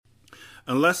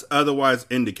Unless otherwise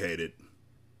indicated,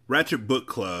 Ratchet Book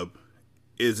Club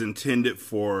is intended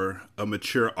for a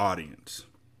mature audience.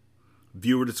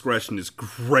 Viewer discretion is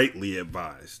greatly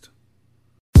advised.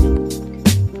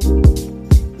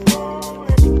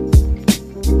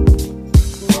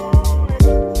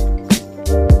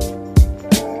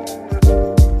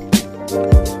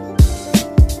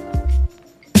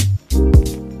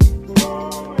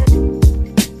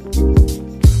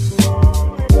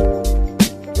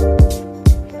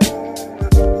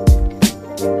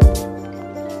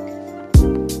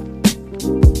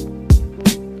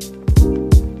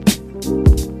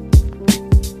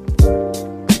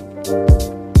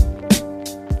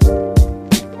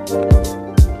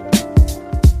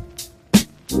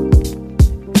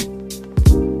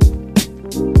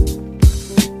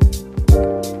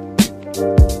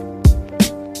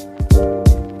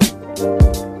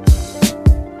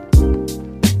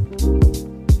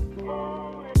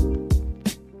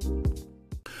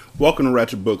 Welcome to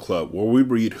Ratchet Book Club, where we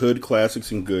read hood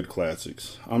classics and good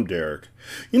classics. I'm Derek.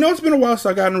 You know, it's been a while since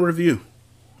I got in a review.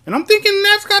 And I'm thinking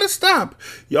that's got to stop.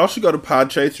 Y'all should go to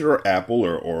Podchaser or Apple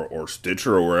or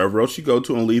Stitcher or wherever else you go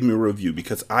to and leave me a review,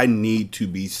 because I need to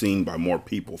be seen by more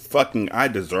people. Fucking, I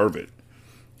deserve it.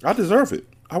 I deserve it.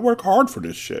 I work hard for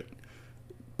this shit.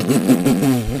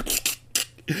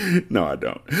 No, I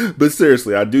don't. But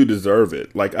seriously, I do deserve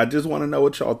it. Like, I just want to know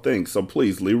what y'all think. So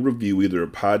please leave a review either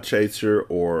at Podchaser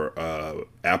or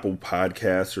Apple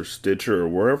Podcasts or Stitcher or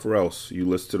wherever else you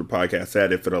listen to the podcast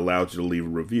at, if it allows you to leave a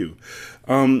review.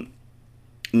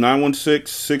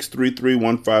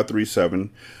 916-633-1537.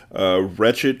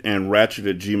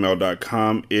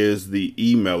 wretchedandratchet@gmail.com is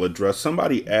the email address.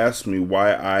 Somebody asked me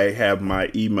why I have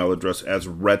my email address as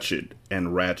Wretched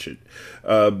and Ratchet.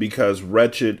 Because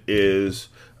Wretched is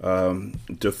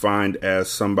defined as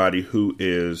somebody who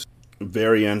is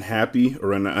very unhappy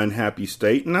or in an unhappy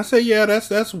state. And I say, yeah,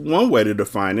 that's one way to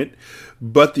define it.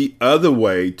 But the other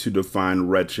way to define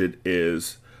wretched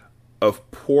is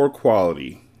of poor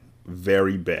quality,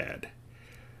 very bad.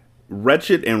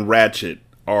 Wretched and Ratchet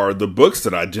are the books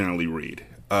that I generally read.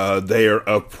 They are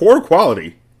of poor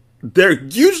quality. They're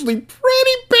usually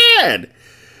pretty bad.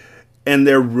 And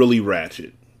they're really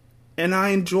ratchet. And I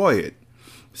enjoy it.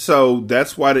 So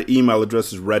that's why the email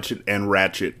address is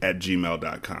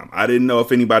wretchedandratchet@gmail.com. I didn't know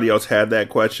if anybody else had that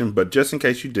question, but just in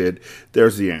case you did,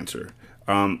 there's the answer.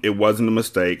 It wasn't a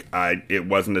mistake. It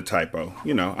wasn't a typo.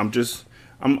 You know,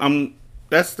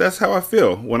 that's how I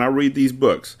feel when I read these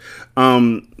books.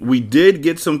 We did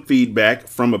get some feedback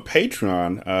from a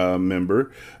Patreon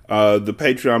member. The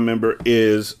Patreon member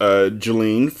is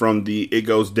Jolene from the It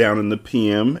Goes Down in the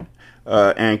PM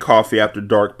and Coffee After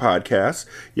Dark podcast.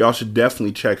 Y'all should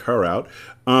definitely check her out.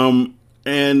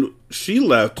 And she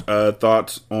left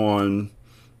thoughts on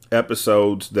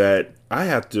episodes that I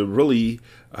have to really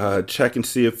check and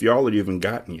see if y'all had even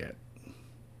gotten yet.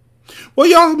 Well,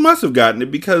 y'all must have gotten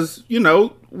it because, you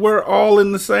know, we're all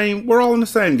in the same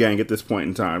gang at this point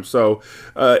in time. So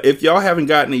if y'all haven't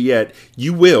gotten it yet,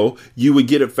 you will. You would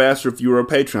get it faster if you were a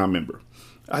Patreon member.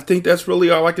 I think that's really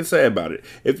all I can say about it.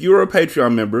 If you were a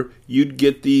Patreon member, you'd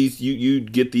get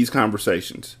these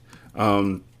conversations.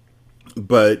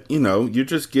 But, you know, you're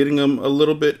just getting them a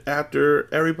little bit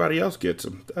after everybody else gets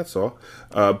them. That's all.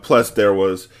 Plus, there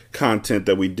was content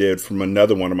that we did from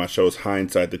another one of my shows,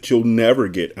 Hindsight, that you'll never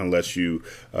get unless you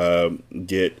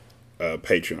get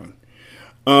Patreon.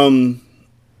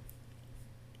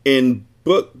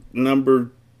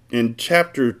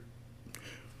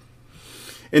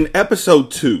 In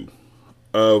episode 2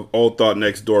 of Old Thought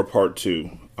Next Door Part 2,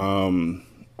 I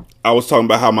was talking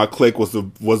about how my clique was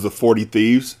the 40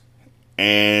 Thieves.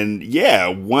 And yeah,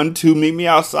 1, 2, meet me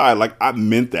outside. Like, I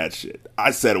meant that shit.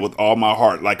 I said it with all my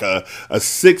heart. Like a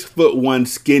 6'1"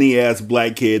 skinny ass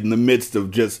black kid in the midst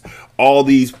of just all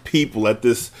these people at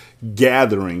this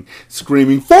gathering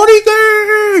screaming 40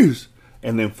 Thieves!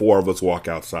 And then 4 of us walk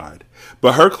outside.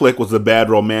 But her clique was the Bad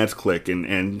Romance clique,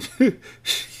 and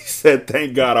she said,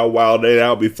 thank God I wilded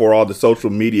out before all the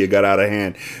social media got out of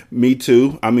hand. Me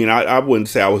too. I mean, I wouldn't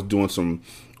say I was doing some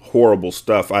horrible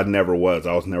stuff. I never was.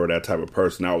 I was never that type of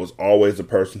person. I was always a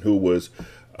person who was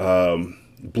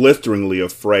blisteringly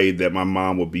afraid that my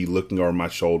mom would be looking over my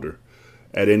shoulder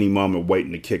at any moment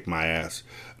waiting to kick my ass.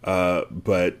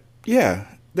 But yeah,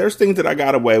 there's things that I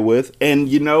got away with. And,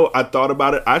 you know, I thought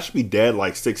about it. I should be dead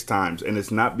like 6 times. And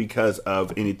it's not because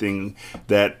of anything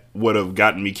that would have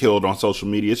gotten me killed on social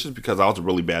media. It's just because I was a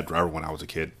really bad driver when I was a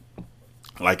kid.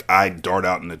 Like, I dart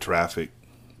out into traffic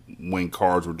when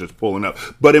cars were just pulling up.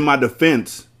 But in my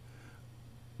defense,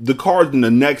 the cars in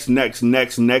the next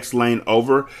lane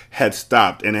over had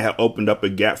stopped, and it had opened up a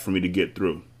gap for me to get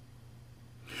through.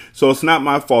 So it's not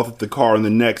my fault that the car in the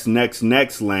next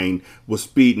lane was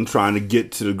speeding trying to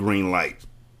get to the green light.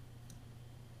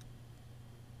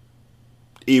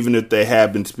 Even if they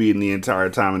had been speeding the entire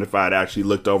time, and if I had actually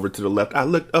looked over to the left, I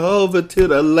looked over to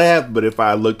the left, but if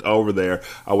I looked over there,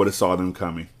 I would have saw them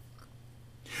coming.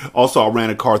 Also, I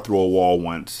ran a car through a wall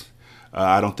once.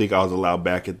 I don't think I was allowed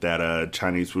back at that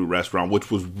Chinese food restaurant, which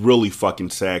was really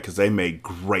fucking sad because they made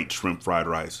great shrimp fried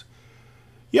rice.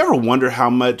 You ever wonder how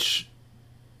much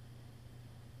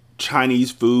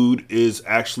Chinese food is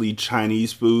actually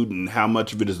Chinese food and how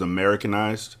much of it is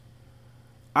Americanized?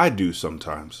 I do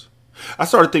sometimes. I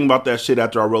started thinking about that shit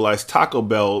after I realized Taco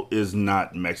Bell is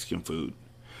not Mexican food.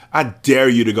 I dare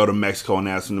you to go to Mexico and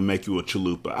ask them to make you a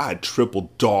chalupa. I'd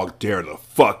triple dog dare the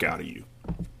fuck out of you.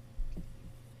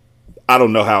 I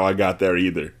don't know how I got there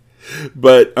either.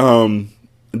 But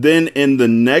then in the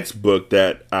next book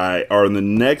in the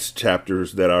next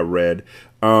chapters that I read,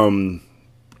 that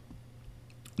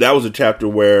was a chapter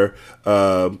where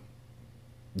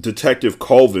Detective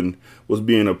Colvin was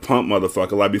being a pump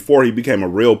motherfucker. Like before he became a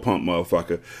real pump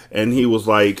motherfucker. And he was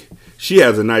like, she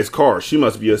has a nice car. She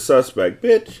must be a suspect.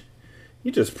 Bitch,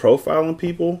 you just profiling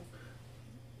people?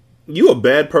 You a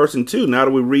bad person too, now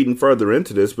that we're reading further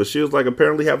into this. But she was like,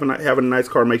 apparently having a nice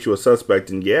car makes you a suspect.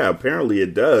 And yeah, apparently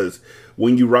it does.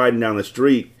 When you riding down the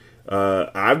street,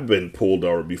 I've been pulled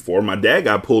over before. My dad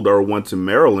got pulled over once in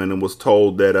Maryland and was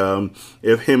told that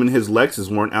if him and his Lexus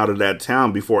weren't out of that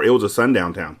town before, it was a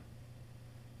sundown town.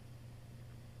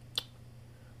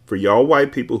 For y'all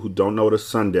white people who don't know what a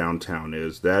sundown town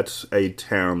is, that's a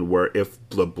town where if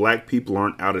the black people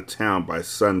aren't out of town by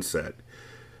sunset,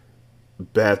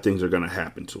 bad things are going to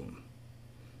happen to them.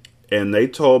 And they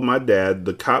told my dad,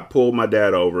 the cop pulled my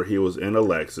dad over. He was in a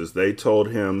Lexus. They told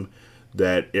him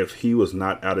that if he was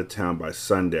not out of town by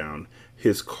sundown,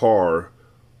 his car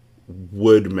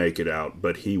would make it out,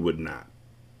 but he would not.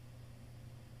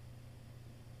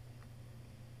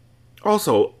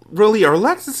 Also, really, are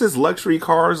Lexus's luxury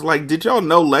cars? Like, did y'all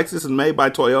know Lexus is made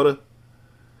by Toyota?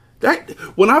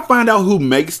 When I find out who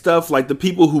makes stuff, like the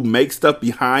people who make stuff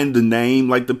behind the name,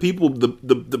 like the people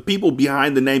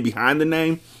behind the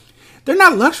name, they're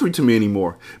not luxury to me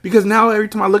anymore. Because now every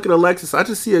time I look at a Lexus, I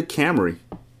just see a Camry.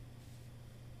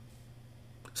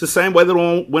 It's the same way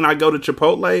that when I go to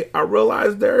Chipotle, I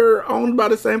realize they're owned by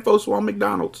the same folks who own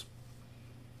McDonald's.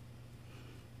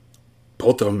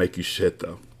 Both of them make you shit,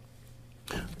 though.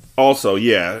 Also,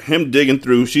 yeah, him digging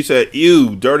through, she said,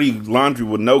 ew, dirty laundry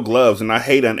with no gloves, and I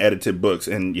hate unedited books.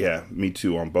 And yeah, me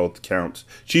too on both counts.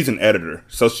 She's an editor,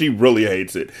 so she really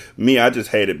hates it. Me, I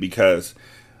just hate it because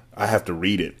I have to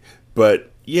read it.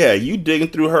 But yeah, you digging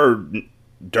through her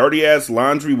dirty-ass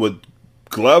laundry with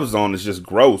gloves on is just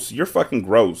gross. You're fucking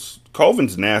gross.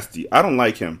 Colvin's nasty. I don't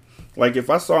like him. Like, if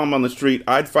I saw him on the street,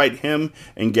 I'd fight him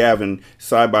and Gavin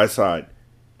side by side.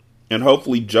 And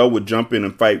hopefully Joe would jump in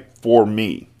and fight for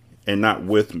me and not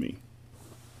with me.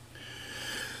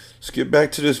 Let's get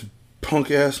back to this punk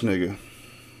ass nigga.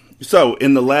 So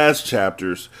in the last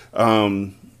chapters,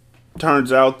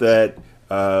 turns out that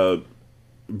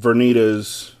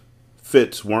Vernita's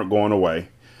fits weren't going away.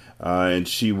 And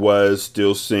she was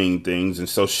still seeing things. And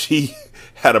so she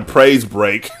had a praise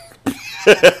break.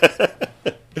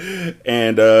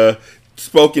 And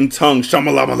spoke in tongue,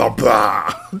 shamalama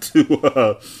blah,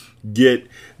 to get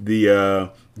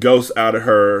the ghost out of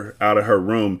her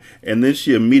room. And then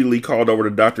she immediately called over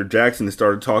to Dr. Jackson and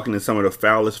started talking in some of the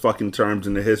foulest fucking terms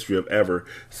in the history of ever.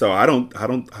 So I don't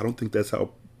think that's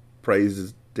how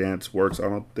praise dance works. I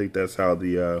don't think that's how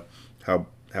the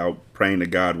how praying to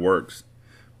God works.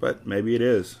 But maybe it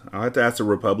is. I'll have to ask a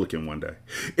Republican one day.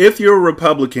 If you're a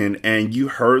Republican and you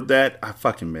heard that, I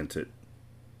fucking meant it.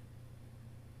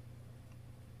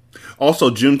 Also,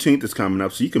 Juneteenth is coming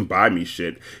up, so you can buy me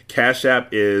shit. Cash App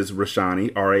is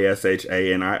Rashani,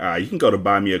 Rashanii. You can go to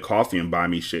Buy Me a Coffee and buy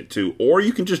me shit, too. Or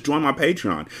you can just join my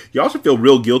Patreon. Y'all should feel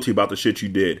real guilty about the shit you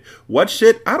did. What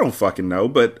shit? I don't fucking know,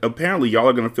 but apparently y'all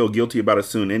are going to feel guilty about it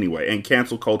soon anyway. And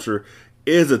cancel culture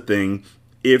is a thing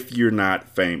if you're not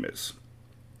famous.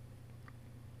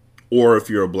 Or if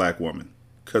you're a black woman.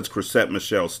 Because Chrisette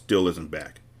Michele still isn't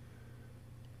back.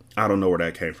 I don't know where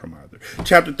that came from either.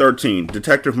 Chapter 13,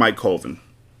 Detective Mike Colvin.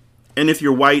 And if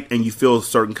you're white and you feel a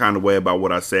certain kind of way about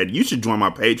what I said, you should join my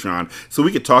Patreon so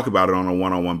we could talk about it on a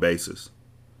one-on-one basis.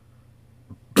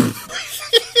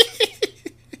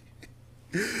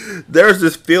 There's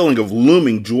this feeling of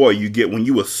looming joy you get when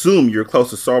you assume you're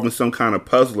close to solving some kind of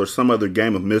puzzle or some other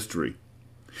game of mystery.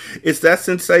 It's that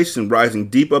sensation rising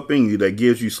deep up in you that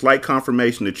gives you slight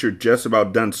confirmation that you're just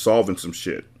about done solving some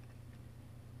shit.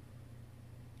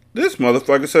 This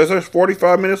motherfucker says there's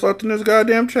 45 minutes left in this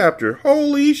goddamn chapter.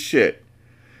 Holy shit.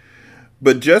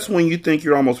 But just when you think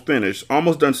you're almost finished,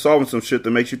 almost done solving some shit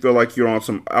that makes you feel like you're on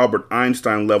some Albert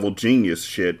Einstein level genius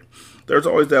shit, there's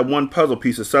always that one puzzle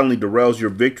piece that suddenly derails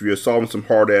your victory of solving some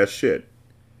hard ass shit.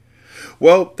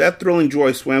 Well, that thrilling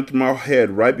joy swam through my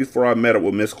head right before I met up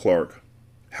with Miss Clark.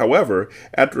 However,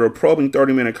 after a probing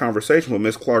 30-minute conversation with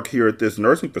Miss Clark here at this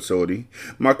nursing facility,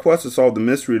 my quest to solve the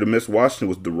mystery to Miss Washington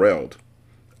was derailed.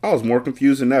 I was more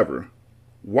confused than ever.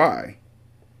 Why?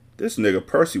 This nigga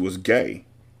Percy was gay.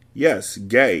 Yes,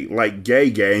 gay. Like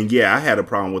gay. And yeah, I had a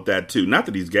problem with that too. Not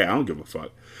that he's gay, I don't give a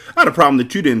fuck. I had a problem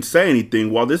that you didn't say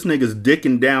anything while this nigga's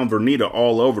dicking down Vernita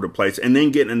all over the place and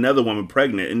then getting another woman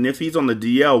pregnant. And if he's on the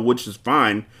DL, which is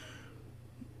fine,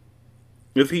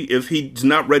 if he's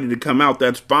not ready to come out,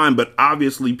 that's fine. But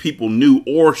obviously people knew,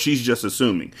 or she's just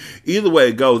assuming. Either way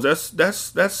it goes,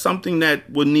 that's something that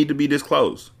would need to be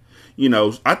disclosed. You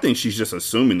know, I think she's just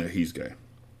assuming that he's gay.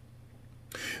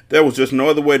 There was just no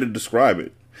other way to describe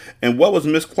it. And what was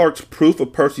Miss Clark's proof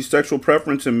of Percy's sexual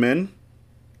preference in men?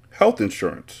 Health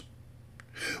insurance.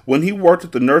 When he worked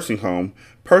at the nursing home,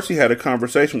 Percy had a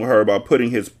conversation with her about putting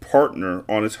his partner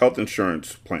on his health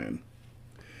insurance plan.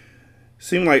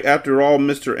 Seemed like after all,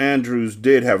 Mr. Andrews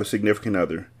did have a significant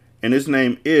other, and his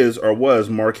name is or was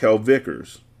Markel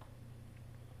Vickers.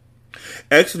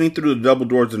 Exiting through the double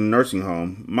doors of the nursing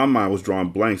home, my mind was drawing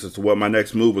blanks as to what my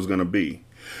next move was going to be.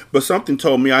 But something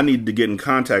told me I needed to get in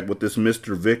contact with this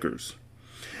Mr. Vickers.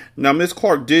 Now, Miss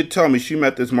Clark did tell me she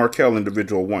met this Markel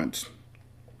individual once.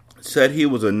 Said he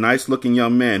was a nice-looking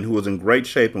young man who was in great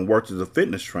shape and worked as a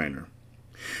fitness trainer.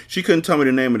 She couldn't tell me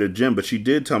the name of the gym, but she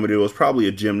did tell me that it was probably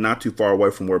a gym not too far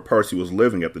away from where Percy was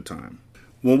living at the time.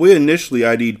 When we initially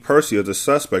ID'd Percy as a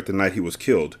suspect the night he was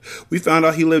killed, we found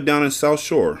out he lived down in South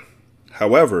Shore.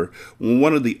 However, when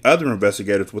one of the other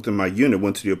investigators within my unit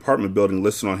went to the apartment building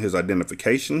listed on his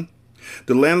identification,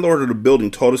 the landlord of the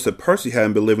building told us that Percy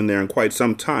hadn't been living there in quite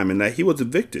some time and that he was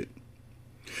evicted.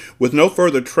 With no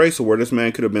further trace of where this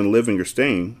man could have been living or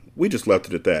staying, we just left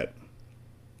it at that.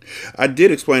 I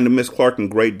did explain to Miss Clark in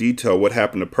great detail what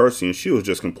happened to Percy, and she was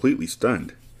just completely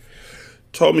stunned.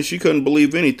 Told me she couldn't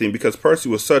believe anything because Percy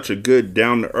was such a good,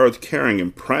 down-to-earth, caring,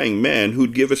 and praying man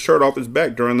who'd give his shirt off his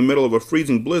back during the middle of a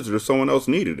freezing blizzard if someone else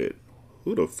needed it.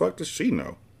 Who the fuck does she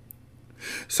know?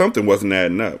 Something wasn't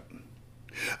adding up.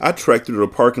 I trekked through the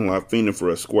parking lot fiending for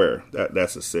a square.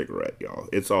 That's a cigarette, y'all.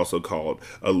 It's also called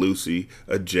a Lucy,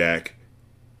 a Jack,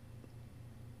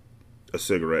 a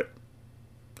cigarette,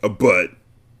 a butt.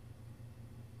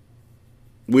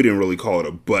 We didn't really call it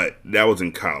a butt. That was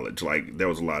in college. Like, there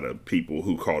was a lot of people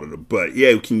who called it a butt.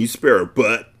 Yeah, can you spare a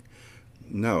butt?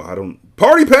 No, I don't.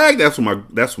 Party pack? That's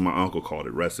what my uncle called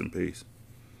it. Rest in peace.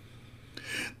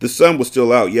 The sun was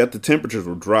still out, yet the temperatures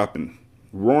were dropping.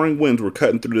 Roaring winds were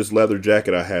cutting through this leather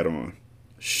jacket I had on.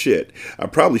 Shit, I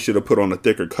probably should have put on a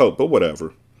thicker coat, but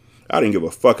whatever. I didn't give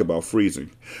a fuck about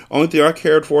freezing. Only thing I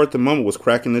cared for at the moment was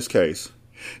cracking this case.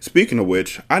 Speaking of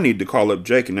which, I need to call up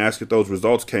Jake and ask if those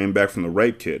results came back from the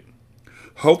rape kit.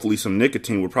 Hopefully some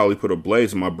nicotine would probably put a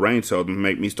blaze in my brain cells and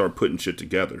make me start putting shit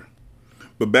together.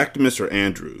 But back to Mr.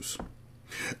 Andrews.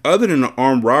 Other than the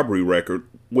armed robbery record,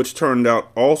 which turned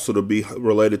out also to be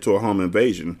related to a home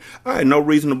invasion, I had no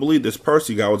reason to believe this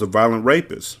Percy guy was a violent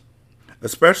rapist.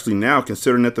 Especially now,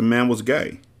 considering that the man was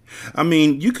gay. I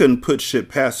mean, you couldn't put shit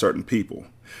past certain people.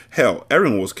 Hell,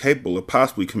 everyone was capable of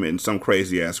possibly committing some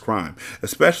crazy-ass crime,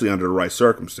 especially under the right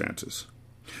circumstances.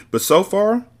 But so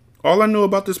far, all I knew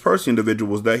about this Percy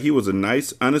individual was that he was a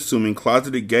nice, unassuming,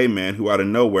 closeted gay man who out of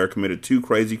nowhere committed two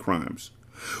crazy crimes.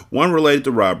 One related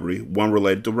to robbery, one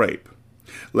related to rape.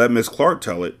 Let Miss Clark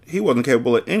tell it, he wasn't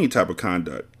capable of any type of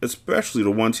conduct, especially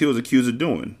the ones he was accused of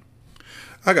doing.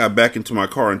 I got back into my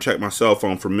car and checked my cell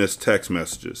phone for missed text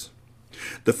messages.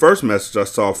 The first message I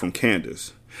saw from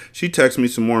Candace. She texted me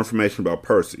some more information about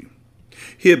Percy.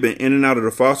 He had been in and out of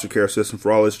the foster care system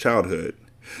for all his childhood.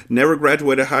 Never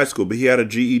graduated high school, but he had a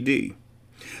GED.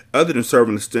 Other than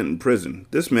serving a stint in prison,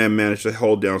 this man managed to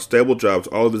hold down stable jobs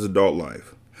all of his adult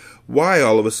life. Why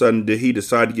all of a sudden did he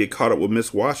decide to get caught up with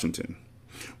Miss Washington?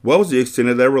 What was the extent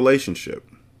of their relationship?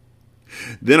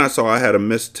 Then I saw I had a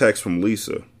missed text from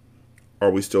Lisa. Are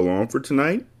we still on for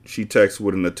tonight? She texted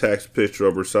with an attached picture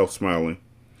of herself smiling.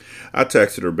 I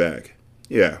texted her back.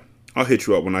 Yeah, I'll hit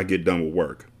you up when I get done with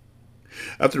work.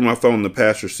 I threw my phone in the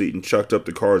passenger seat and chucked up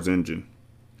the car's engine.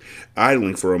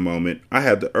 Idling for a moment, I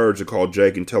had the urge to call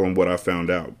Jake and tell him what I found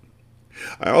out.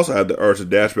 I also had the urge to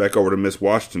dash back over to Miss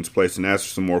Washington's place and ask her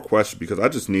some more questions because I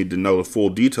just needed to know the full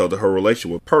detail to her relation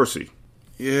with Percy.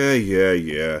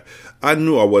 Yeah. I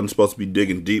knew I wasn't supposed to be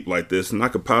digging deep like this and I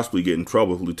could possibly get in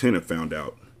trouble if Lieutenant found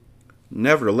out.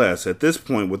 Nevertheless, at this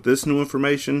point with this new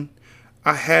information,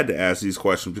 I had to ask these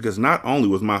questions because not only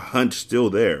was my hunch still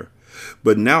there,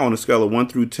 but now on a scale of 1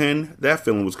 through 10, that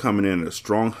feeling was coming in at a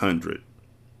strong 100.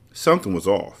 Something was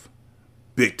off.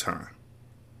 Big time.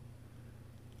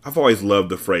 I've always loved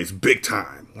the phrase big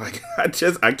time. Like,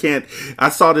 I can't. I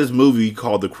saw this movie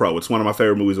called The Crow. It's one of my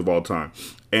favorite movies of all time.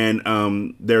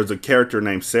 And there's a character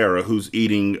named Sarah who's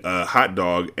eating a hot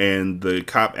dog, and the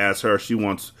cop asks her if she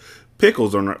wants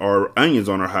pickles on her, or onions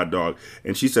on her hot dog,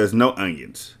 and she says no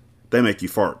onions. They make you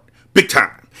fart. Big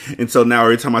time. And so now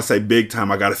every time I say big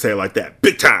time, I gotta say it like that.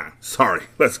 Big time. Sorry.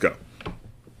 Let's go.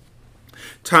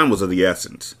 Time was of the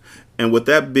essence. And with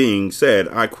that being said,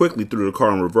 I quickly threw the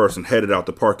car in reverse and headed out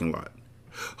the parking lot,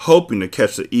 hoping to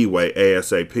catch the E-way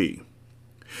ASAP.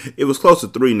 It was close to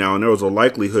 3 now, and there was a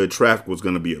likelihood traffic was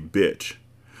going to be a bitch.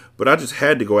 But I just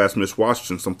had to go ask Miss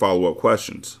Washington some follow-up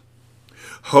questions.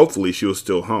 Hopefully she was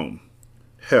still home.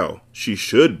 Hell, she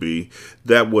should be.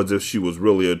 That was if she was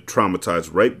really a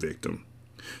traumatized rape victim.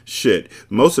 Shit,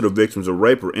 most of the victims of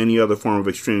rape or any other form of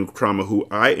extreme trauma who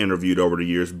I interviewed over the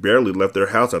years barely left their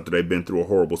house after they'd been through a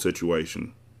horrible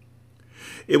situation.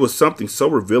 It was something so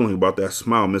revealing about that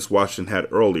smile Miss Washington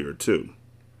had earlier, too.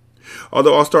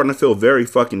 Although I was starting to feel very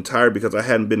fucking tired because I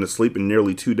hadn't been to sleep in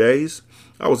nearly 2 days,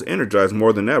 I was energized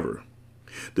more than ever.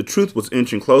 The truth was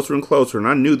inching closer and closer, and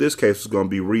I knew this case was going to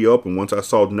be reopened once I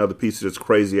solved another piece of this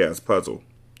crazy-ass puzzle.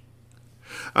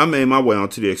 I made my way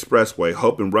onto the expressway,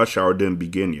 hoping rush hour didn't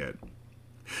begin yet.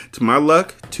 To my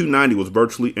luck, 290 was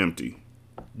virtually empty.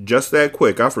 Just that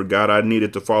quick, I forgot I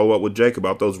needed to follow up with Jake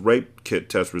about those rape kit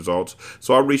test results,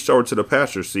 so I reached over to the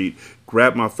passenger seat,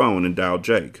 grabbed my phone, and dialed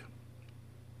Jake.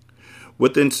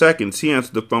 Within seconds, he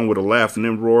answered the phone with a laugh and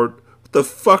then roared, "What the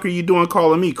fuck are you doing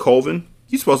calling me, Colvin?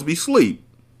 You supposed to be asleep."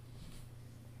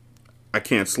 "I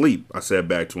can't sleep," I said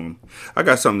back to him. "I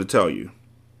got something to tell you."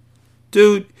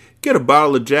 "Dude, get a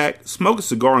bottle of Jack, smoke a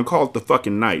cigar, and call it the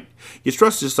fucking night. You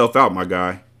stressed yourself out, my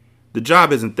guy. The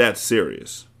job isn't that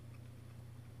serious."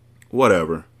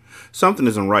 "Whatever. Something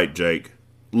isn't right, Jake.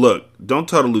 Look, don't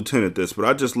tell the lieutenant this, but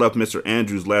I just left Mr.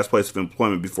 Andrews' last place of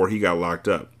employment before he got locked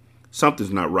up.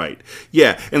 Something's not right.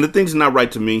 Yeah, and the thing's not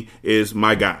right to me is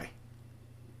my guy."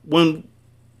 When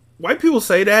white people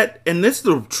say that, and this is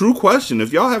the true question,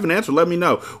 if y'all have an answer, let me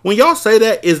know. When y'all say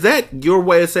that, is that your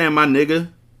way of saying my nigga?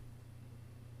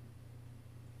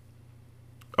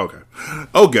 Okay.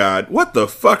 Oh, God, what the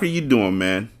fuck are you doing,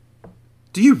 man?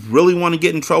 Do you really want to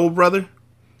get in trouble, brother?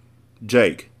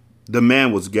 Jake, the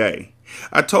man was gay.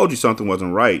 I told you something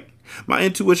wasn't right. My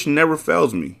intuition never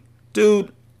fails me.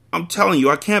 Dude, I'm telling you,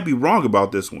 I can't be wrong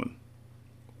about this one.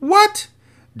 What?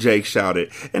 Jake shouted.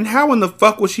 And how in the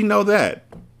fuck would she know that?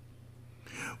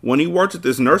 When he worked at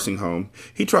this nursing home,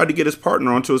 he tried to get his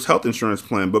partner onto his health insurance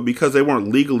plan, but because they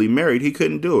weren't legally married, he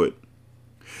couldn't do it.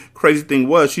 Crazy thing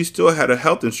was, she still had a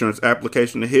health insurance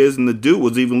application of his, and the dude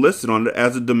was even listed on it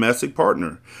as a domestic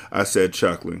partner, I said,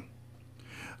 chuckling.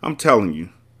 I'm telling you,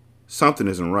 something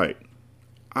isn't right.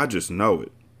 I just know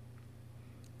it.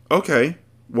 Okay,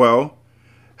 well,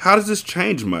 how does this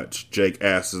change much? Jake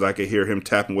asked as I could hear him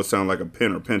tapping what sounded like a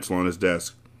pen or pencil on his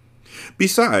desk.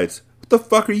 Besides, what the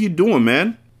fuck are you doing,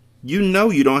 man? You know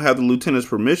you don't have the lieutenant's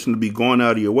permission to be going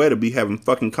out of your way to be having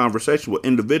fucking conversations with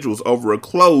individuals over a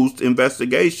closed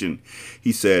investigation,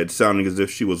 he said, sounding as if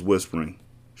she was whispering.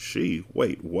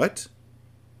 Wait, what?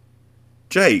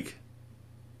 Jake.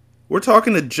 We're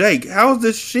talking to Jake. How is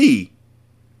this she?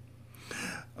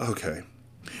 Okay.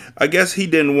 I guess he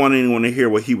didn't want anyone to hear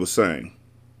what he was saying.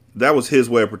 That was his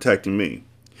way of protecting me.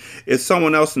 If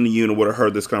someone else in the unit would have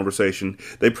heard this conversation,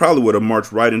 they probably would have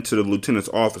marched right into the lieutenant's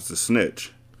office to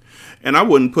snitch. And I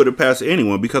wouldn't put it past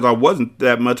anyone because I wasn't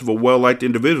that much of a well-liked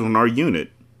individual in our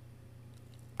unit.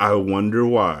 I wonder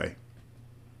why.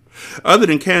 Other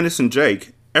than Candace and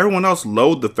Jake, everyone else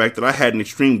loathed the fact that I had an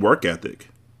extreme work ethic.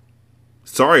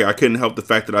 Sorry, I couldn't help the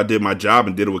fact that I did my job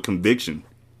and did it with conviction.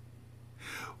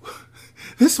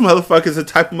 This motherfucker's the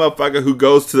type of motherfucker who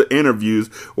goes to the interviews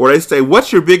where they say,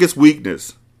 "What's your biggest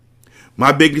weakness?"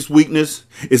 My biggest weakness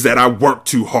is that I work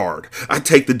too hard. I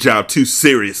take the job too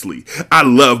seriously. I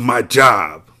love my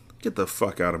job. Get the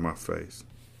fuck out of my face.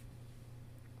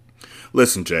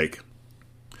 Listen, Jake.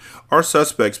 Our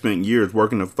suspect spent years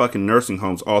working in fucking nursing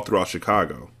homes all throughout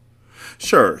Chicago.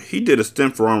 Sure, he did a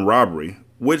stint for armed robbery,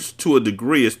 which to a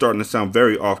degree is starting to sound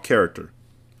very off character.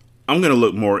 I'm going to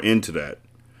look more into that.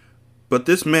 But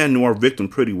this man knew our victim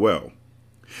pretty well.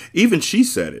 Even she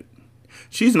said it.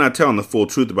 She's not telling the full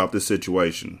truth about this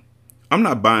situation. I'm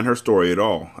not buying her story at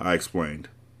all, I explained.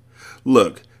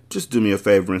 Look, just do me a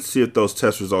favor and see if those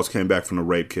test results came back from the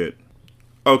rape kit.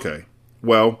 Okay,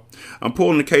 Well, I'm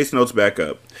pulling the case notes back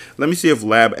up. Let me see if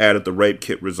lab added the rape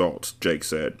kit results, Jake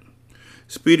said.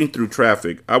 Speeding through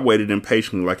traffic, I waited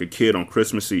impatiently like a kid on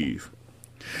Christmas Eve.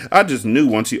 I just knew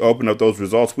once he opened up those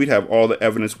results, we'd have all the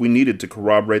evidence we needed to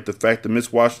corroborate the fact that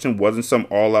Miss Washington wasn't some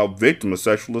all-out victim of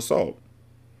sexual assault.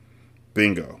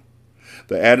 Bingo.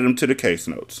 They added them to the case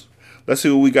notes. Let's see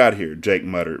what we got here, Jake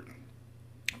muttered.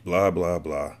 Blah, blah,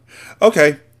 blah.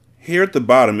 Okay, here at the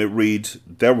bottom it reads,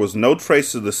 there was no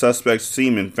trace of the suspect's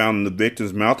semen found in the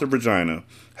victim's mouth or vagina.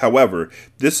 However,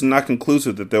 this is not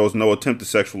conclusive that there was no attempted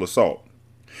sexual assault.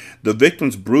 The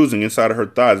victim's bruising inside of her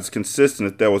thighs is consistent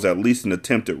that there was at least an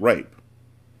attempted rape.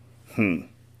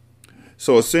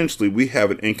 So essentially, we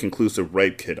have an inconclusive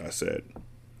rape kit, I said.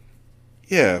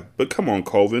 Yeah, but come on,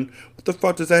 Colvin. What the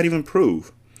fuck does that even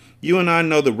prove? You and I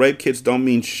know that rape kits don't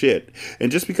mean shit,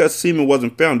 and just because semen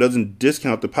wasn't found doesn't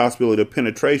discount the possibility of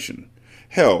penetration.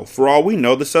 Hell, for all we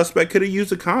know, the suspect could have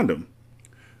used a condom.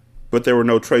 But there were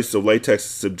no traces of latex to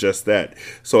suggest that,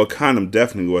 so a condom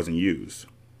definitely wasn't used.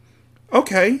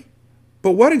 Okay,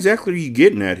 but what exactly are you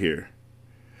getting at here?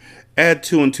 Add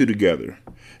 2 and 2 together.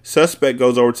 Suspect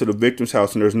goes over to the victim's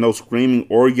house and there's no screaming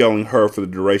or yelling heard for the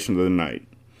duration of the night.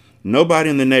 Nobody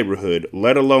in the neighborhood,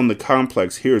 let alone the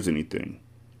complex, hears anything.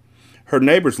 Her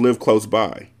neighbors live close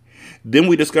by. Then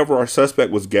we discover our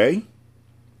suspect was gay?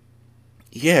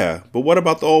 Yeah, but what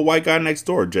about the old white guy next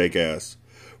door, Jake asked.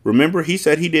 Remember, he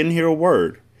said he didn't hear a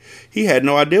word. He had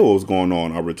no idea what was going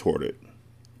on, I retorted.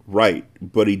 Right,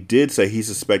 but he did say he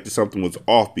suspected something was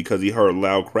off because he heard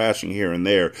loud crashing here and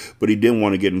there, but he didn't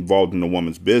want to get involved in the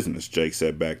woman's business, Jake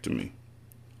said back to me.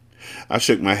 I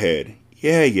shook my head.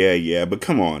 Yeah, but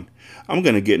come on. I'm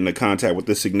going to get into contact with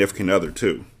this significant other,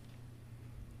 too.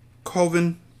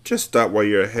 Colvin, just stop while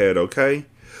you're ahead, okay?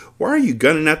 Why are you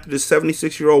gunning after this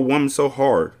 76-year-old woman so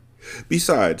hard?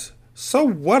 Besides, so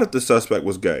what if the suspect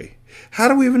was gay? How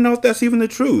do we even know if that's even the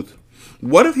truth?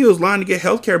 What if he was lying to get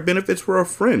healthcare benefits for a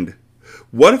friend?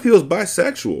 What if he was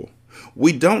bisexual?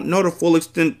 We don't know the full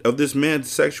extent of this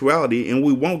man's sexuality, and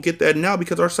we won't get that now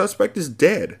because our suspect is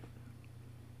dead.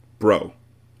 Bro,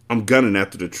 I'm gunning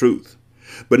after the truth.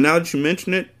 But now that you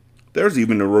mention it, there's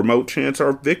even a remote chance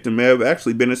our victim may have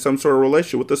actually been in some sort of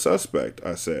relationship with the suspect,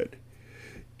 I said.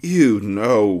 Ew,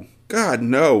 no. God,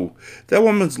 no. That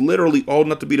woman's literally old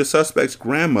enough to be the suspect's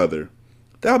grandmother.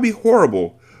 That would be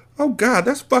horrible. Oh God,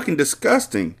 that's fucking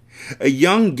disgusting. A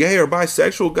young gay or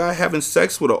bisexual guy having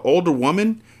sex with an older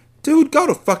woman? Dude, go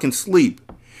to fucking sleep.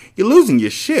 You're losing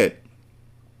your shit.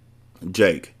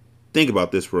 Jake, think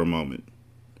about this for a moment.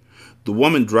 The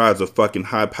woman drives a fucking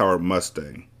high-powered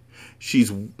Mustang.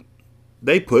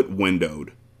 They put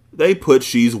windowed.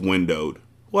 She's windowed.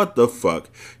 What the fuck?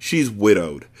 She's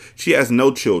widowed. She has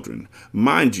no children.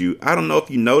 Mind you, I don't know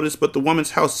if you noticed, but the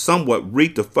woman's house somewhat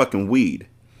reeked of fucking weed.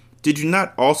 Did you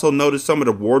not also notice some of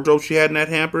the wardrobe she had in that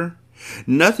hamper?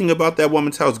 Nothing about that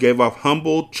woman's house gave off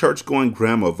humble, church-going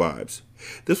grandma vibes.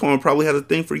 This woman probably has a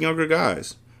thing for younger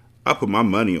guys. I put my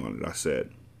money on it, I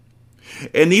said.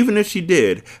 And even if she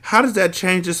did, how does that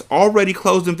change this already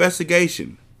closed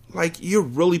investigation? Like, you're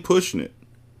really pushing it.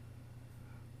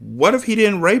 What if he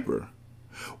didn't rape her?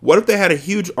 What if they had a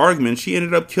huge argument and she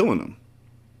ended up killing him?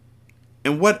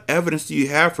 And what evidence do you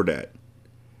have for that?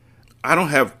 I don't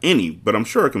have any, but I'm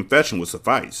sure a confession would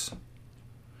suffice.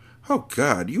 Oh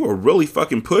God, you are really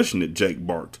fucking pushing it, Jake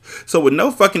barked. So with no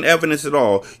fucking evidence at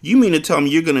all, you mean to tell me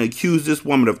you're going to accuse this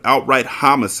woman of outright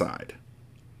homicide?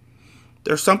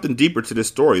 There's something deeper to this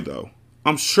story, though.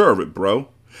 I'm sure of it, bro.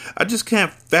 I just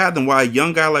can't fathom why a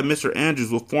young guy like Mr.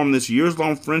 Andrews will form this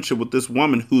years-long friendship with this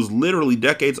woman who's literally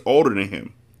decades older than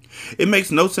him. It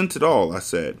makes no sense at all, I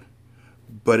said.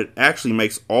 But it actually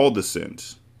makes all the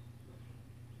sense.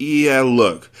 Yeah,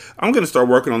 look, I'm going to start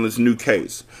working on this new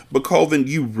case. But Colvin,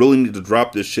 you really need to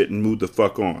drop this shit and move the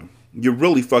fuck on. You're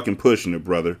really fucking pushing it,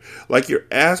 brother. Like you're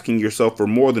asking yourself for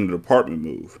more than a department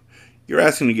move. You're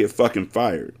asking to get fucking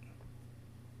fired.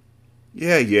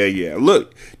 Yeah.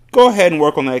 Look, go ahead and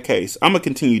work on that case. I'm going to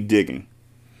continue digging.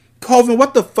 Colvin,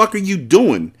 what the fuck are you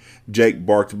doing? Jake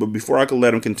barked, but before I could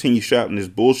let him continue shouting his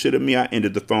bullshit at me, I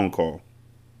ended the phone call.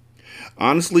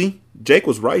 Honestly, Jake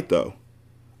was right, though.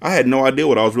 I had no idea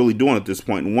what I was really doing at this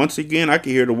point, and once again, I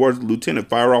could hear the words of the lieutenant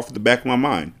fire off at the back of my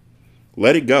mind.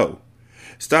 Let it go.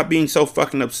 Stop being so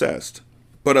fucking obsessed.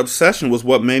 But obsession was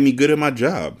what made me good at my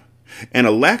job. And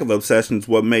a lack of obsession is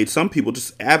what made some people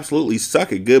just absolutely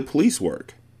suck at good police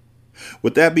work.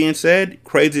 With that being said,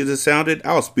 crazy as it sounded,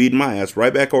 I was speeding my ass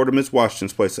right back over to Miss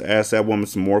Washington's place to ask that woman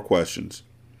some more questions.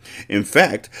 In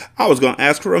fact, I was going to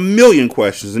ask her 1,000,000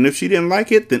 questions, and if she didn't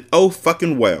like it, then oh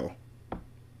fucking well.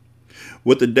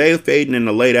 With the day fading in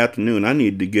the late afternoon, I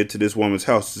needed to get to this woman's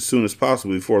house as soon as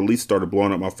possible before Elise started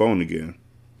blowing up my phone again.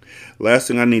 Last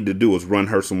thing I needed to do was run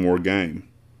her some more game.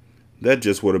 That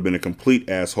just would have been a complete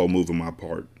asshole move on my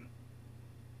part.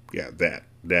 Yeah,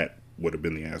 that would have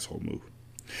been the asshole move.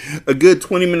 A good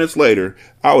 20 minutes later,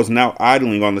 I was now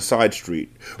idling on the side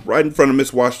street, right in front of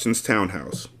Miss Washington's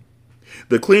townhouse.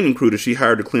 The cleaning crew that she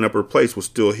hired to clean up her place was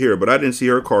still here, but I didn't see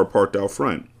her car parked out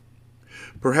front.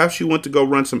 Perhaps she went to go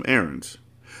run some errands.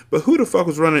 But who the fuck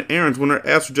was running errands when her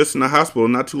ass was just in the hospital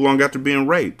not too long after being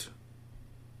raped?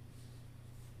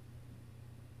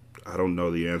 I don't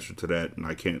know the answer to that, and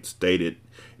I can't state it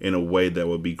in a way that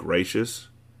would be gracious.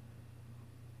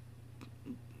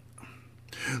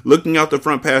 Looking out the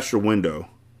front pasture window,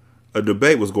 a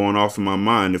debate was going off in my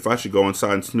mind if I should go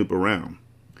inside and snoop around.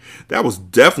 That was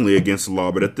definitely against the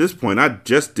law, but at this point, I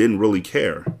just didn't really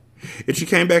care. If she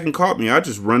came back and caught me, I'd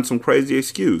just run some crazy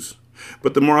excuse.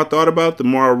 But the more I thought about it, the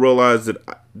more I realized that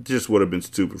it just would have been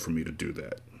stupid for me to do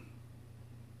that.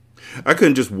 I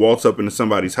couldn't just waltz up into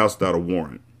somebody's house without a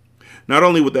warrant. Not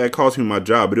only would that cost me my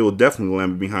job, but it would definitely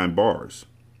land me behind bars.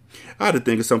 I had to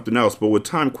think of something else, but with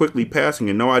time quickly passing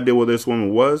and no idea where this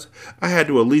woman was, I had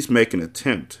to at least make an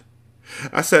attempt.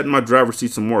 I sat in my driver's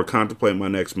seat some more, contemplating my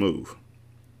next move.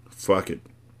 Fuck it.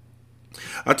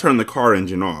 I turned the car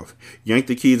engine off, yanked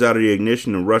the keys out of the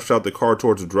ignition, and rushed out the car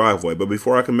towards the driveway, but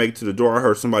before I could make it to the door, I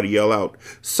heard somebody yell out,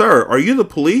 "Sir, are you the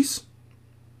police?"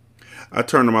 I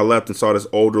turned to my left and saw this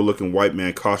older-looking white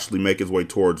man cautiously make his way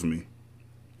towards me.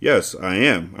 "Yes, I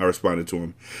am," I responded to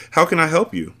him. "How can I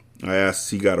help you?" I asked as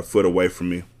he got a foot away from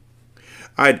me.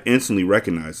 I had instantly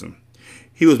recognized him.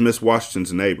 He was Miss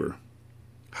Washington's neighbor.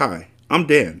 "Hi, I'm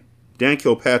Dan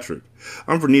Kilpatrick.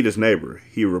 I'm Vernita's neighbor,"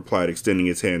 he replied, extending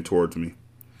his hand towards me.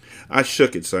 I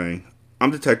shook it, saying, "I'm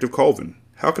Detective Colvin.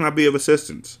 How can I be of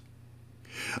assistance?"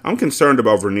 "I'm concerned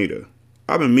about Vernita.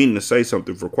 I've been meaning to say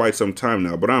something for quite some time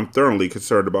now, but I'm thoroughly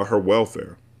concerned about her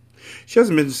welfare. She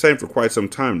hasn't been the same for quite some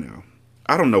time now.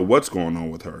 I don't know what's going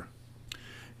on with her."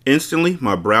 Instantly,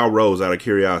 my brow rose out of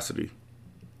curiosity.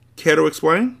 "Care to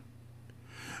explain?"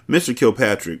 Mr.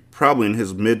 Kilpatrick, probably in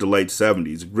his mid to late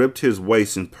 70s, gripped his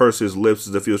waist and pursed his lips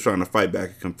as if he was trying to fight back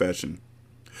a confession.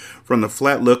 From the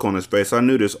flat look on his face, I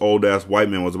knew this old-ass white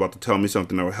man was about to tell me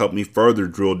something that would help me further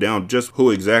drill down just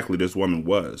who exactly this woman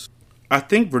was. "I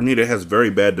think Vernita has very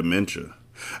bad dementia.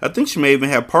 I think she may even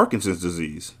have Parkinson's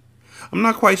disease. I'm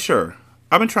not quite sure.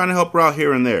 I've been trying to help her out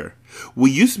here and there.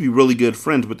 We used to be really good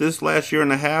friends, but this last year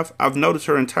and a half, I've noticed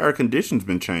her entire condition's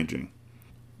been changing.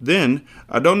 Then,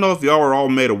 I don't know if y'all were all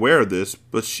made aware of this,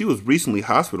 but she was recently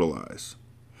hospitalized.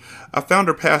 I found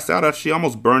her passed out after she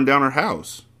almost burned down her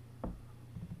house."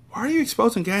 "Why are you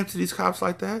exposing games to these cops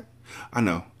like that?" I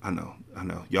know.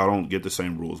 Y'all don't get the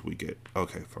same rules we get.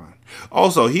 Okay, fine.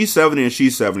 Also, he's 70 and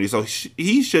she's 70, so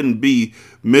he shouldn't be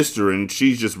Mr. and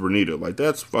she's just Vernita. Like,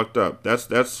 that's fucked up. That's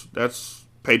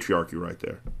patriarchy right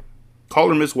there. Call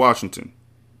her Miss Washington.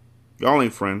 Y'all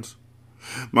ain't friends.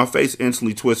 My face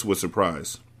instantly twisted with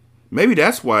surprise. Maybe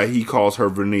that's why he calls her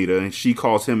Vernita and she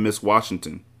calls him Miss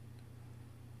Washington.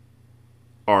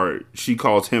 Or she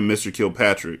calls him Mr.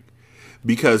 Kilpatrick.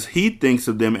 Because he thinks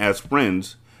of them as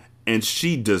friends and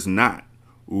she does not.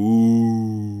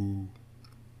 Ooh.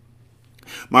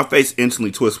 My face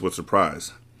instantly twisted with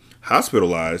surprise.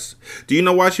 Hospitalized? Do you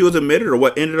know why she was admitted or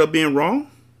what ended up being wrong?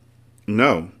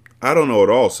 No, I don't know at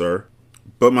all, sir.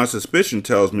 But my suspicion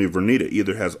tells me Vernita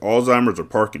either has Alzheimer's or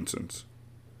Parkinson's.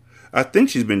 I think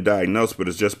she's been diagnosed but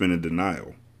has just been in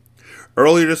denial.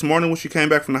 Earlier this morning when she came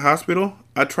back from the hospital,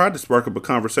 I tried to spark up a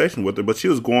conversation with her, but she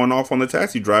was going off on the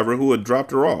taxi driver who had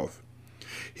dropped her off.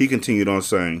 He continued on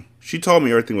saying, "She told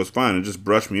me everything was fine and just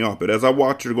brushed me off, but as I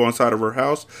watched her go inside of her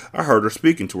house, I heard her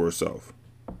speaking to herself.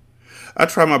 I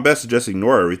tried my best to just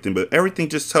ignore everything, but everything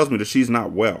just tells me that she's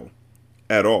not well.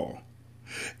 At all.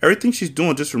 Everything she's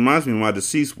doing just reminds me of my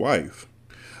deceased wife."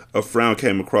 A frown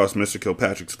came across Mr.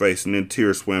 Kilpatrick's face, and then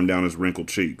tears swam down his wrinkled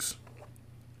cheeks.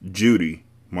 "Judy,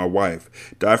 my wife,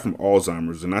 died from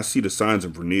Alzheimer's, and I see the signs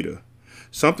in Vernita.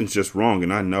 Something's just wrong,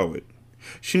 and I know it.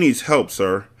 She needs help,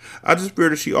 sir. I just fear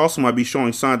that she also might be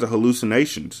showing signs of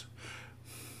hallucinations."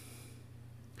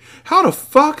 How the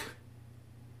fuck?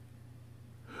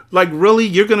 Like, really?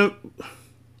 You're gonna...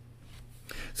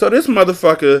 So this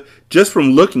motherfucker, just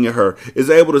from looking at her, is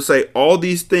able to say all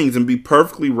these things and be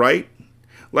perfectly right?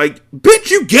 Like,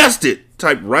 bitch, you guessed it!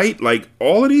 Type right? Like,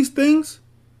 all of these things?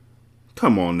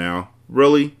 Come on now.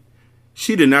 Really?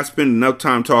 She did not spend enough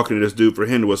time talking to this dude for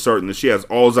him to assert that she has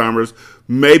Alzheimer's,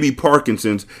 maybe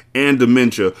Parkinson's, and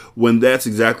dementia, when that's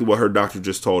exactly what her doctor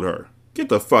just told her. Get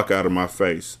the fuck out of my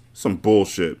face. Some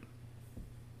bullshit.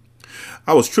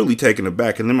 I was truly taken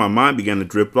aback, and then my mind began to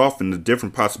drift off into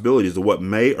different possibilities of what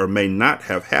may or may not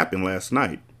have happened last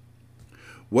night.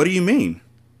 What do you mean?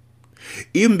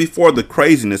 Even before the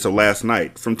craziness of last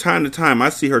night, from time to time I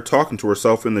see her talking to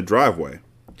herself in the driveway.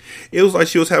 It was like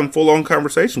she was having full-on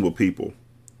conversation with people.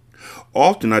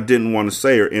 Often I didn't want to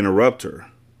say or interrupt her.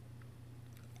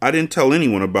 I didn't tell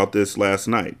anyone about this last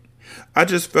night. I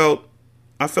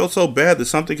felt so bad that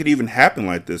something could even happen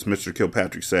like this, Mr.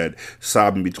 Kilpatrick said,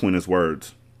 sobbing between his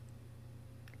words.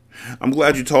 I'm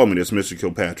glad you told me this, Mr.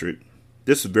 Kilpatrick.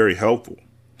 This is very helpful.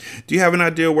 Do you have an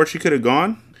idea where she could have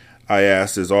gone? I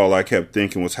asked, as all I kept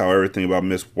thinking was how everything about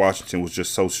Miss Washington was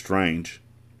just so strange.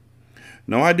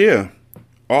 No idea.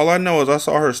 All I know is I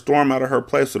saw her storm out of her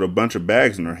place with a bunch of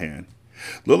bags in her hand.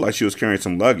 Looked like she was carrying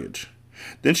some luggage.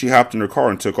 Then she hopped in her car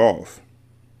and took off.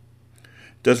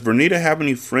 Does Vernita have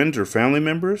any friends or family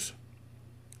members?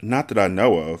 Not that I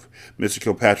know of, Mr.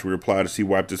 Kilpatrick replied as he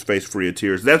wiped his face free of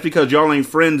tears. That's because y'all ain't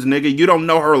friends, nigga. You don't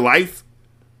know her life?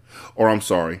 Or I'm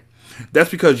sorry.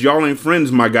 That's because y'all ain't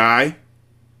friends, my guy.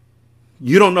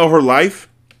 You don't know her life?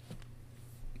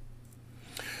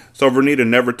 So Vernita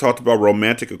never talked about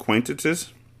romantic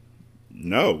acquaintances?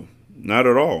 No, not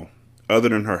at all. Other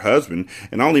than her husband,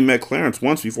 and I only met Clarence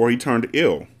once before he turned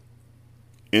ill.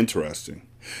 Interesting.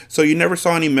 So you never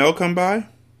saw any mail come by?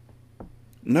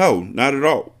 No, not at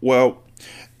all. Well,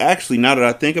 actually, now that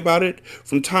I think about it,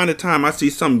 from time to time I see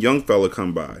some young fella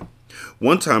come by.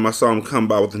 One time I saw him come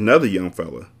by with another young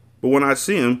fella. But when I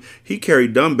see him, he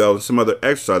carried dumbbells and some other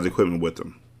exercise equipment with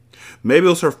him. Maybe it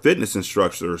was her fitness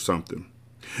instructor or something.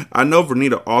 I know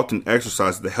Vernita often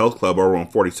exercised at the health club over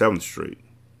on 47th Street.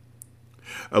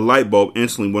 A light bulb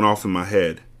instantly went off in my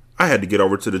head. I had to get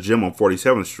over to the gym on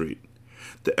 47th Street.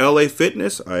 The LA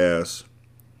Fitness? I asked.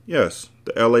 Yes,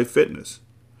 the LA Fitness.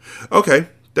 Okay,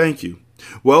 thank you.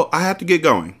 Well, I have to get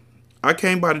going. I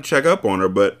came by to check up on her,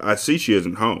 but I see she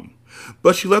isn't home.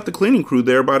 But she left the cleaning crew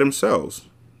there by themselves.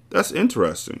 That's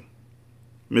interesting.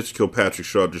 Mr. Kilpatrick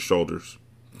shrugged his shoulders.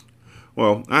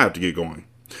 Well, I have to get going.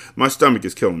 My stomach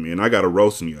is killing me, and I got a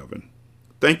roast in the oven.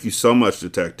 Thank you so much,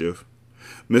 Detective.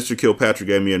 Mr. Kilpatrick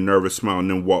gave me a nervous smile and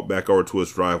then walked back over to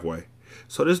his driveway.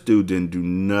 So this dude didn't do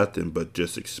nothing but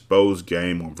just expose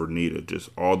game on Vernita just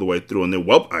all the way through, and then,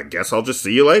 well, I guess I'll just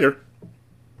see you later.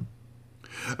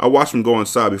 I watched him go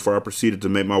inside before I proceeded to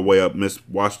make my way up Miss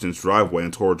Washington's driveway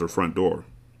and towards her front door.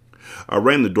 I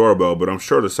rang the doorbell, but I'm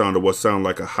sure the sound of what sounded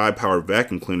like a high-powered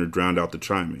vacuum cleaner drowned out the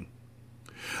chiming.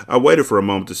 I waited for a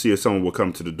moment to see if someone would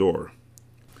come to the door.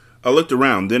 I looked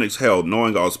around, then exhaled,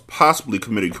 knowing I was possibly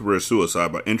committing career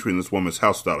suicide by entering this woman's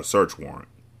house without a search warrant.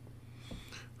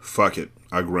 Fuck it,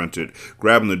 I grunted,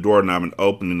 grabbing the doorknob and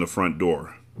opening the front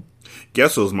door.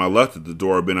 Guess it was my luck that the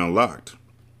door had been unlocked.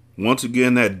 Once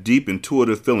again, that deep,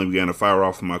 intuitive feeling began to fire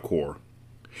off in my core.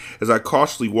 As I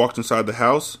cautiously walked inside the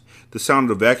house, the sound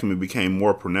of the vacuuming became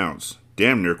more pronounced,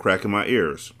 damn near cracking my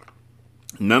ears.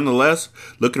 Nonetheless,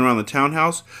 looking around the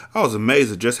townhouse, I was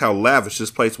amazed at just how lavish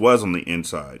this place was on the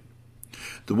inside.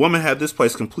 The woman had this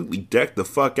place completely decked the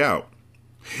fuck out.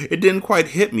 It didn't quite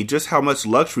hit me just how much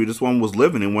luxury this woman was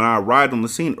living in when I arrived on the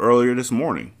scene earlier this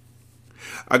morning.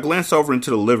 I glanced over into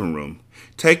the living room,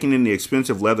 taking in the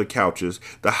expensive leather couches,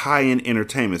 the high-end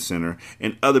entertainment center,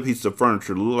 and other pieces of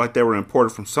furniture that looked like they were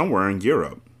imported from somewhere in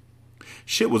Europe.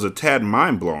 Shit was a tad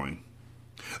mind-blowing.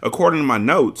 According to my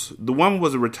notes, the woman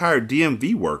was a retired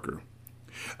DMV worker.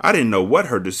 I didn't know what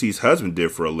her deceased husband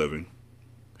did for a living.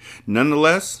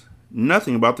 Nonetheless,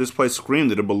 nothing about this place screamed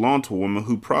that it belonged to a woman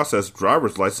who processed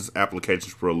driver's license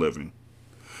applications for a living.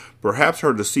 Perhaps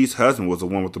her deceased husband was the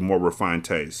one with the more refined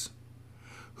taste.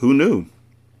 Who knew?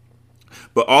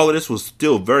 But all of this was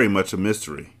still very much a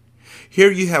mystery.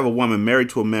 Here you have a woman married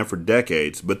to a man for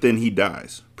decades, but then he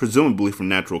dies, presumably from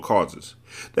natural causes.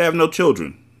 They have no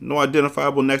children, no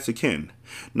identifiable next of kin,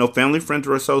 no family, friends,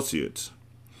 or associates.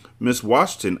 Miss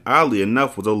Washington, oddly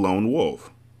enough, was a lone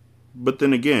wolf. But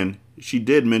then again, she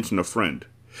did mention a friend.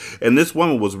 And this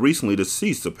woman was recently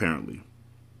deceased, apparently.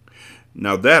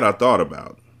 Now that I thought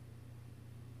about.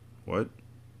 What?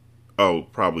 Oh,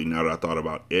 probably now that I thought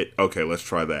about it. Okay, let's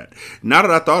try that. Now that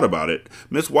I thought about it,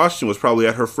 Miss Washington was probably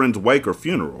at her friend's wake or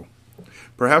funeral.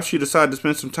 Perhaps she decided to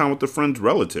spend some time with the friend's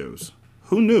relatives.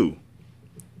 Who knew?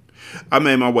 I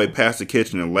made my way past the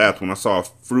kitchen and laughed when I saw a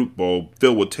fruit bowl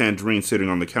filled with tangerines sitting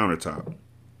on the countertop.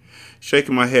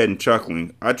 Shaking my head and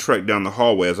chuckling, I trekked down the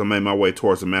hallway as I made my way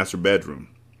towards the master bedroom.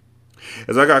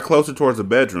 As I got closer towards the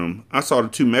bedroom, I saw the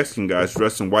two Mexican guys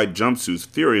dressed in white jumpsuits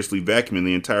furiously vacuuming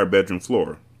the entire bedroom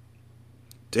floor.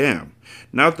 Damn,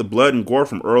 now that the blood and gore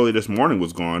from earlier this morning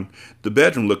was gone, the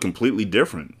bedroom looked completely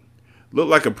different. Looked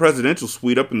like a presidential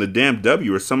suite up in the damn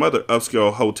W or some other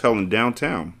upscale hotel in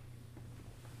downtown.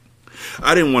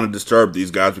 I didn't want to disturb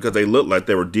these guys because they looked like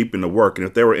they were deep into work, and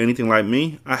if they were anything like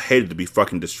me, I hated to be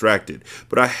fucking distracted,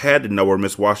 but I had to know where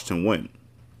Miss Washington went.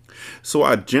 So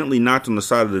I gently knocked on the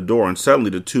side of the door, and suddenly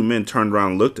the two men turned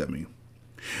around and looked at me.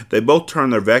 They both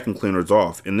turned their vacuum cleaners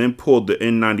off, and then pulled the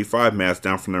N95 masks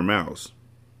down from their mouths.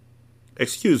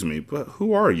 "Excuse me, but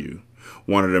who are you?"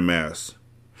 one of them asked.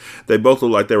 They both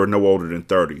looked like they were no older than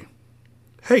 30.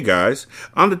 "Hey guys,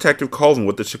 I'm Detective Colvin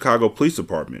with the Chicago Police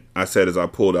Department," I said as I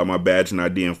pulled out my badge and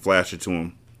ID and flashed it to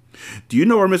him. "Do you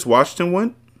know where Miss Washington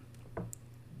went?"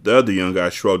 The other young guy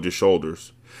shrugged his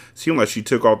shoulders. Seemed like she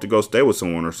took off to go stay with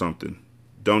someone or something.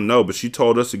 "Don't know, but she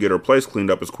told us to get her place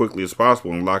cleaned up as quickly as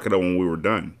possible and lock it up when we were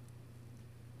done."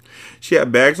 "She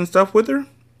had bags and stuff with her?"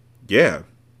 "Yeah."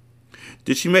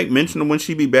 "Did she make mention of when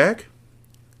she'd be back?"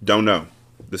 "Don't know,"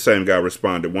 the same guy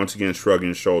responded, once again shrugging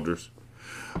his shoulders.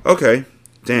 "Okay,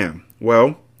 damn.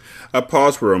 Well," I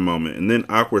paused for a moment, and then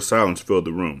awkward silence filled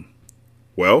the room.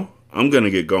 "Well, I'm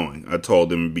gonna get going," I told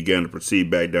them and began to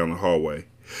proceed back down the hallway.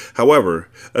 However,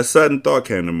 a sudden thought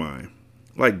came to mind.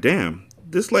 Like, damn,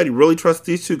 this lady really trusts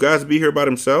these two guys to be here by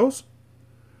themselves?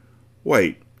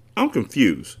 Wait, I'm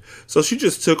confused. So she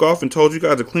just took off and told you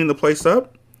guys to clean the place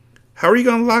up? How are you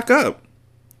gonna lock up?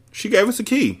 "She gave us a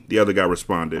key," the other guy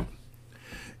responded.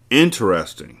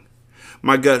 Interesting.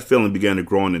 My gut feeling began to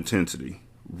grow in intensity.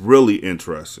 Really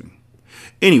interesting.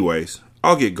 Anyways,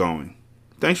 I'll get going.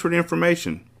 Thanks for the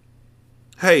information.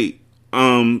 "Hey,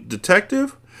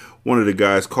 detective?" One of the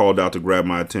guys called out to grab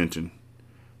my attention.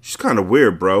 "She's kind of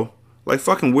weird, bro. Like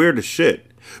fucking weird as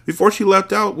shit. Before she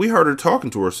left out, we heard her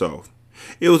talking to herself.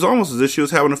 It was almost as if she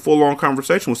was having a full-on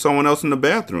conversation with someone else in the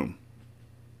bathroom."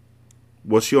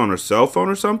 "Was she on her cell phone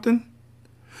or something?"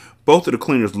 Both of the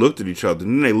cleaners looked at each other,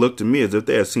 and then they looked at me as if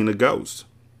they had seen a ghost.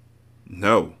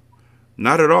 "No,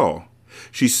 not at all.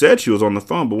 She said she was on the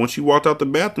phone, but when she walked out the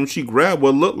bathroom, she grabbed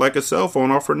what looked like a cell phone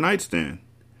off her nightstand.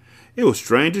 It was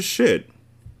strange as shit.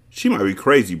 She might be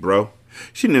crazy, bro.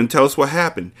 She didn't even tell us what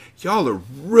happened. Y'all are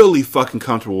really fucking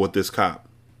comfortable with this cop."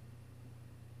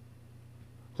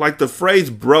 Like the phrase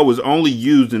bro is only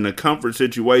used in a comfort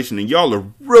situation, and y'all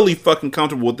are really fucking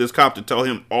comfortable with this cop to tell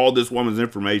him all this woman's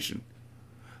information.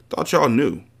 Thought y'all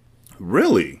knew.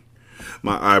 "Really?"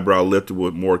 My eyebrow lifted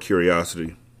with more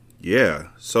curiosity. "Yeah,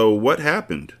 so what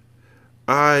happened?"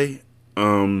 Well,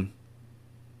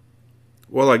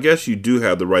 I guess you do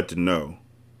have the right to know.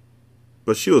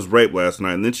 But she was raped last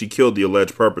night, and then she killed the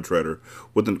alleged perpetrator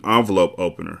with an envelope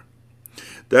opener.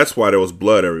 That's why there was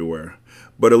blood everywhere.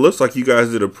 But it looks like you guys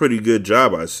did a pretty good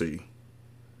job, I see."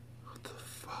 "What the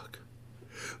fuck?"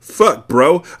 "Fuck,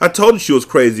 bro. I told you she was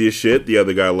crazy as shit," the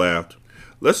other guy laughed.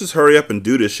 "Let's just hurry up and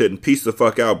do this shit and peace the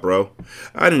fuck out, bro.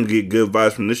 I didn't get good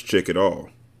vibes from this chick at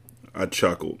all." I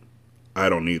chuckled. I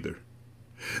don't either.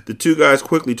 The two guys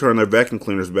quickly turned their vacuum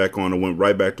cleaners back on and went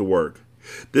right back to work.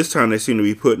 This time they seem to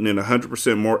be putting in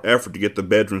 100% more effort to get the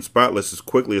bedroom spotless as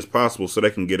quickly as possible so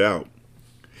they can get out.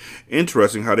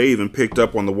 Interesting how they even picked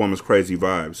up on the woman's crazy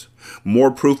vibes. More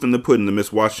proof in the pudding that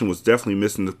Miss Washington was definitely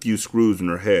missing a few screws in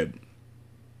her head.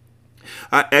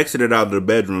 I exited out of the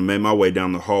bedroom and made my way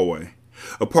down the hallway.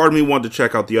 A part of me wanted to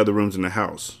check out the other rooms in the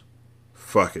house.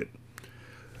 Fuck it.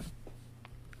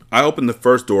 I opened the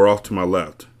first door off to my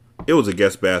left. It was a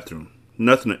guest bathroom.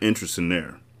 Nothing of interest in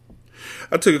there.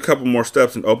 I took a couple more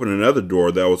steps and opened another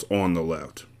door that was on the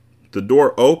left. The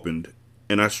door opened,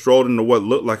 and I strolled into what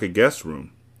looked like a guest room.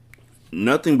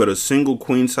 Nothing but a single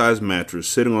queen-size mattress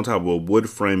sitting on top of a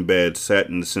wood-framed bed sat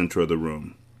in the center of the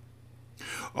room.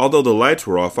 Although the lights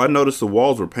were off, I noticed the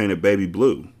walls were painted baby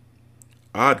blue.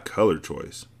 Odd color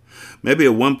choice. Maybe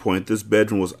at one point this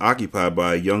bedroom was occupied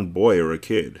by a young boy or a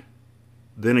kid.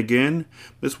 Then again,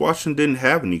 Miss Washington didn't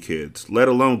have any kids, let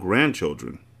alone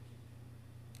grandchildren.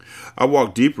 I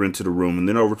walked deeper into the room and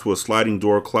then over to a sliding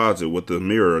door closet with a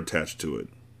mirror attached to it.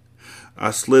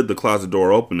 I slid the closet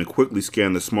door open and quickly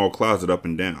scanned the small closet up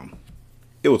and down.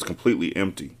 It was completely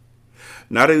empty.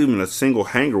 Not even a single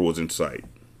hanger was in sight.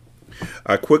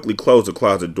 I quickly closed the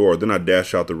closet door, then I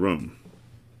dashed out the room.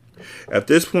 At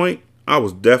this point, I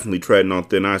was definitely treading on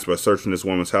thin ice by searching this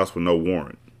woman's house with no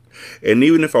warrant. And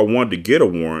even if I wanted to get a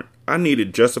warrant, I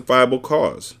needed justifiable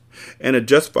cause. And a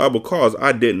justifiable cause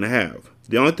I didn't have.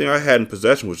 The only thing I had in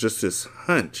possession was just this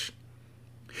hunch.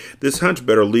 This hunch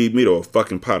better lead me to a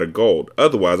fucking pot of gold.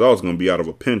 Otherwise, I was going to be out of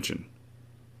a pension.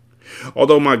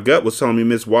 Although my gut was telling me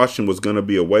Miss Washington was going to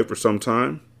be away for some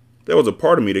time, there was a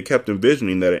part of me that kept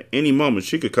envisioning that at any moment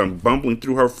she could come bumbling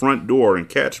through her front door and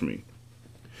catch me.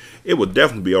 It would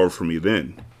definitely be over for me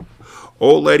then.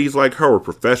 Old ladies like her were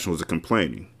professionals at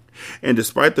complaining. And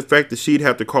despite the fact that she'd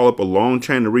have to call up a long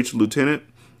chain to reach a lieutenant,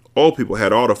 old people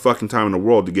had all the fucking time in the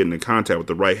world to get into contact with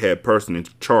the right head person in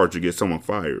charge to get someone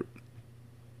fired.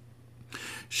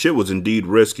 Shit was indeed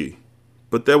risky,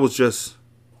 but there was just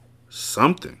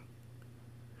something.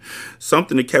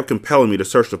 Something that kept compelling me to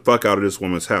search the fuck out of this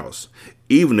woman's house,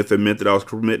 even if it meant that I was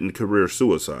committing career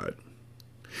suicide.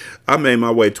 I made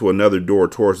my way to another door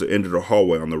towards the end of the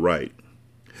hallway on the right.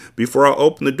 Before I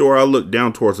opened the door, I looked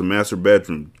down towards the master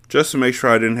bedroom, just to make sure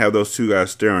I didn't have those two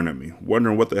guys staring at me,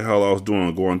 wondering what the hell I was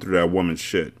doing going through that woman's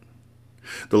shit.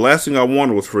 The last thing I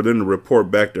wanted was for them to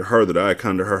report back to her that I had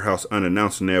come to her house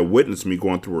unannounced and they had witnessed me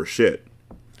going through her shit.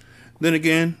 Then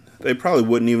again, they probably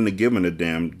wouldn't even have given a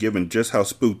damn, given just how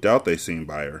spooked out they seemed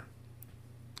by her.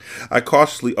 I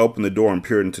cautiously opened the door and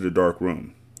peered into the dark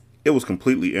room. It was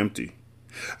completely empty.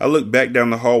 I looked back down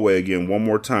the hallway again one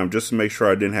more time just to make sure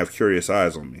I didn't have curious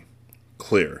eyes on me.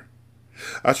 Clear.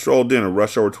 I strolled in and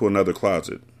rushed over to another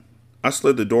closet. I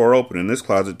slid the door open and this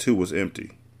closet too was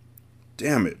empty.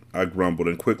 Damn it, I grumbled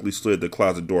and quickly slid the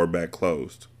closet door back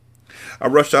closed. I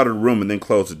rushed out of the room and then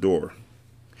closed the door.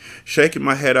 Shaking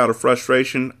my head out of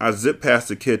frustration, I zipped past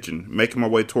the kitchen, making my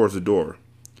way towards the door.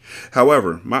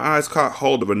 However, my eyes caught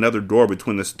hold of another door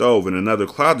between the stove and another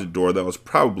closet door that was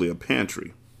probably a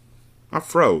pantry. I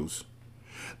froze.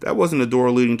 That wasn't a door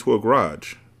leading to a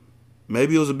garage.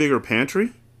 Maybe it was a bigger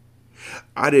pantry?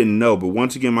 I didn't know, but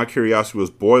once again my curiosity was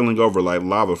boiling over like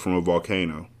lava from a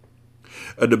volcano.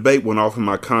 A debate went off in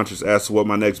my conscience as to what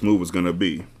my next move was going to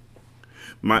be.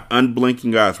 My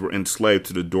unblinking eyes were enslaved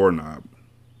to the doorknob.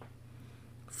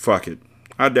 Fuck it.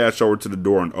 I dashed over to the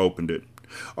door and opened it.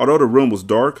 Although the room was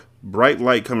dark, bright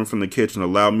light coming from the kitchen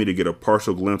allowed me to get a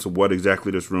partial glimpse of what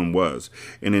exactly this room was,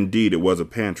 and indeed it was a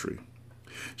pantry.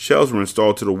 Shelves were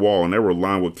installed to the wall and they were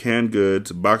lined with canned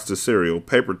goods, boxes of cereal,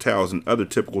 paper towels, and other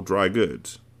typical dry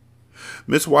goods.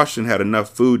 Miss Washington had enough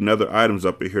food and other items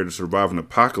up in here to survive an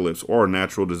apocalypse or a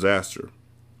natural disaster.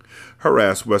 Her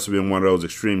ass must have been one of those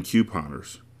extreme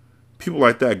couponers. People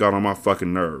like that got on my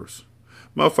fucking nerves.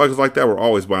 Motherfuckers like that were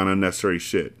always buying unnecessary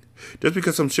shit. Just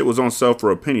because some shit was on sale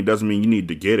for a penny doesn't mean you need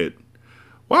to get it.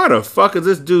 Why the fuck is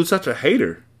this dude such a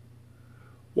hater?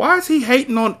 Why is he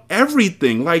hating on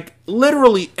everything? Like,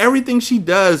 literally everything she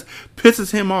does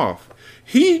pisses him off.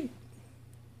 He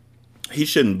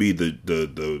shouldn't be the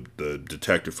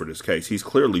detective for this case. He's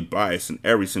clearly biased in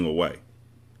every single way.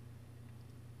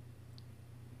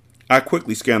 I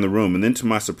quickly scanned the room, and then to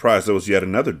my surprise, there was yet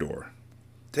another door.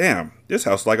 Damn, this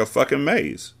house is like a fucking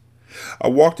maze. I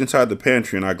walked inside the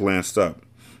pantry and I glanced up,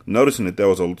 noticing that there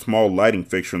was a small lighting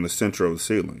fixture in the center of the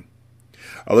ceiling.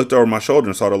 I looked over my shoulder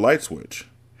and saw the light switch.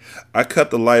 I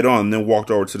cut the light on and then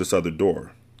walked over to this other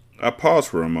door. I paused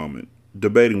for a moment,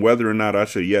 debating whether or not I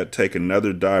should yet take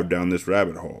another dive down this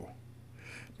rabbit hole.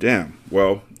 Damn,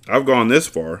 well, I've gone this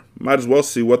far. Might as well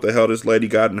see what the hell this lady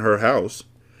got in her house.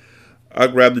 I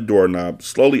grabbed the doorknob,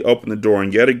 slowly opened the door,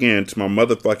 and yet again, to my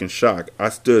motherfucking shock, I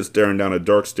stood staring down a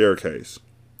dark staircase.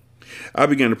 I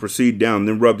began to proceed down,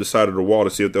 then rubbed the side of the wall to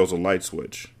see if there was a light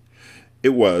switch. It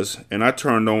was, and I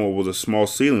turned on what was a small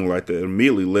ceiling light that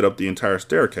immediately lit up the entire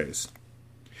staircase.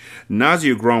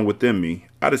 Nausea growing within me,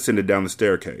 I descended down the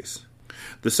staircase.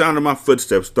 The sound of my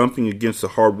footsteps thumping against the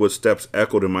hardwood steps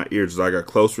echoed in my ears as I got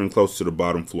closer and closer to the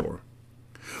bottom floor.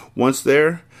 Once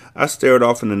there, I stared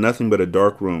off into nothing but a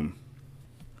dark room.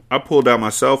 I pulled out my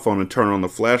cell phone and turned on the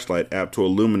flashlight app to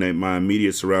illuminate my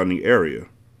immediate surrounding area.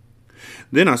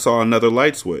 Then I saw another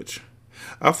light switch.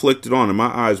 I flicked it on and my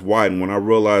eyes widened when I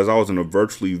realized I was in a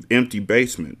virtually empty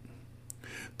basement.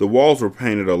 The walls were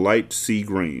painted a light sea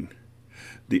green.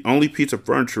 The only piece of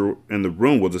furniture in the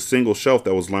room was a single shelf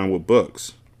that was lined with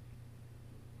books.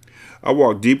 I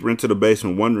walked deeper into the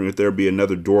basement wondering if there would be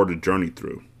another door to journey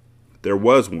through. There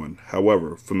was one.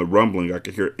 However, from the rumbling I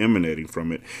could hear emanating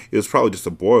from it, it was probably just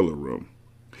a boiler room.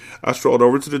 I strolled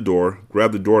over to the door,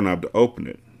 grabbed the doorknob to open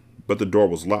it, but the door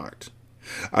was locked.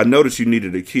 I noticed you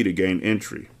needed a key to gain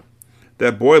entry.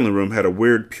 That boiling room had a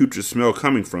weird putrid smell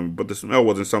coming from it, but the smell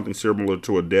wasn't something similar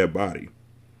to a dead body.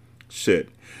 Shit,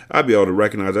 I'd be able to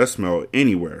recognize that smell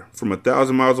anywhere, from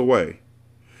 1,000 miles away.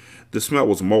 The smell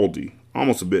was moldy,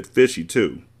 almost a bit fishy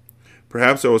too.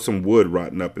 Perhaps there was some wood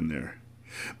rotting up in there.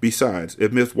 Besides,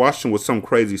 if Miss Washington was some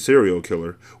crazy serial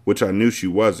killer, which I knew she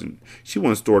wasn't, she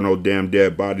wouldn't store no damn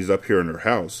dead bodies up here in her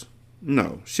house.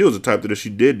 No, she was the type that if she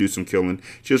did do some killing,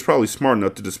 she was probably smart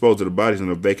enough to dispose of the bodies on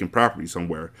a vacant property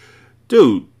somewhere.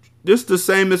 Dude, this is the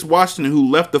same Miss Washington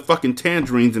who left the fucking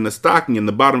tangerines in the stocking in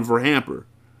the bottom of her hamper.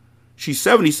 She's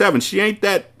 77, she ain't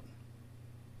that...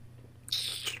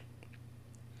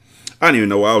 I didn't even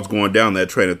know why I was going down that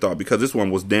train of thought because this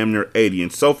one was damn near 80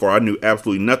 and so far I knew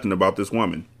absolutely nothing about this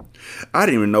woman. I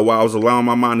didn't even know why I was allowing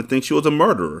my mind to think she was a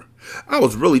murderer. I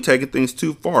was really taking things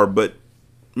too far, but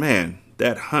man,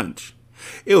 that hunch.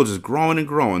 It was just growing and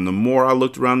growing the more I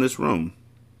looked around this room.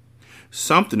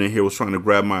 Something in here was trying to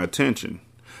grab my attention.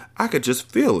 I could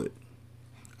just feel it.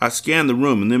 I scanned the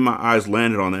room and then my eyes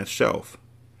landed on that shelf.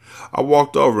 I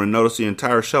walked over and noticed the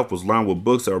entire shelf was lined with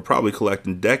books that were probably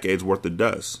collecting decades worth of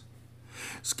dust.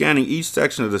 Scanning each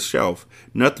section of the shelf,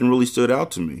 nothing really stood out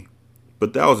to me.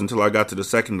 But that was until I got to the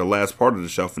second to last part of the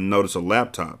shelf and noticed a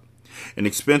laptop. An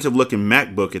expensive looking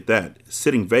MacBook at that,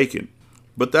 sitting vacant.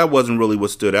 But that wasn't really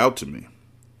what stood out to me.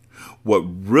 What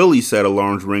really set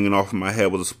alarms ringing off in my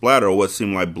head was a splatter of what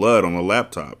seemed like blood on the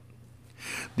laptop.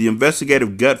 The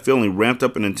investigative gut feeling ramped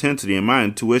up in intensity and my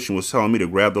intuition was telling me to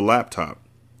grab the laptop.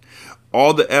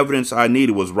 All the evidence I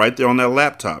needed was right there on that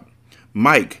laptop.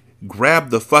 Mike, grab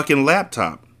the fucking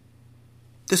laptop.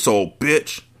 This old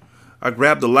bitch. I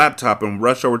grabbed the laptop and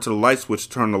rushed over to the light switch to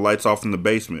turn the lights off in the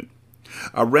basement.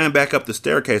 I ran back up the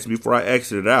staircase before I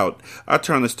exited out. I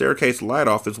turned the staircase light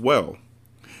off as well.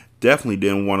 Definitely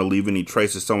didn't want to leave any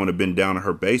traces someone had been down in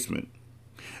her basement.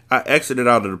 I exited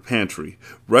out of the pantry,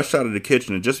 rushed out of the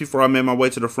kitchen, and just before I made my way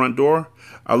to the front door,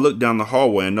 I looked down the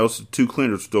hallway and noticed the two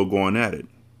cleaners were still going at it.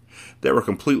 They were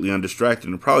completely undistracted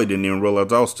and probably didn't even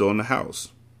realize I was still in the house.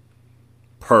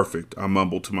 Perfect, I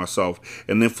mumbled to myself,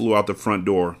 and then flew out the front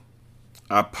door.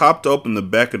 I popped open the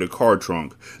back of the car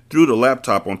trunk, threw the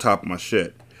laptop on top of my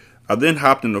shit. I then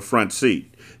hopped in the front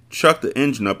seat, chucked the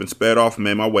engine up and sped off and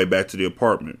made my way back to the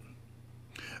apartment.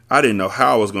 I didn't know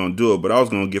how I was going to do it, but I was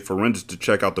going to get forensics to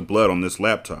check out the blood on this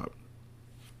laptop.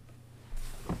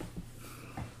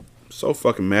 So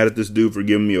fucking mad at this dude for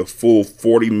giving me a full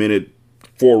 40-minute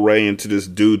foray into this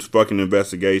dude's fucking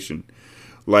investigation.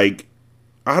 Like,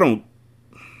 I don't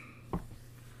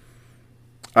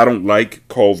like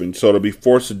Colvin, so to be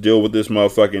forced to deal with this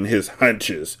motherfucker and his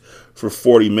hunches for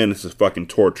 40 minutes is fucking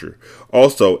torture.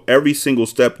 Also, every single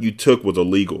step you took was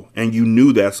illegal, and you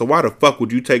knew that, so why the fuck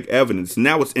would you take evidence?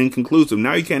 Now it's inconclusive.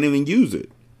 Now you can't even use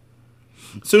it.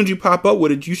 As soon as you pop up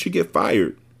with it, you should get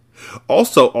fired.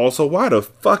 Also, why the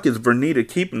fuck is Vernita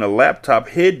keeping a laptop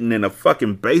hidden in a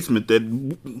fucking basement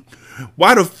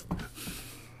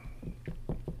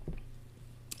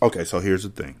Okay, so here's the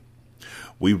thing.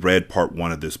 We read part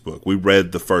 1 of this book. We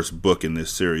read the first book in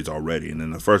this series already. And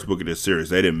in the first book of this series,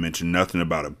 they didn't mention nothing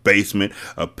about a basement,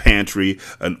 a pantry,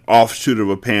 an offshoot of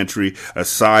a pantry, a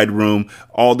side room,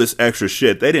 all this extra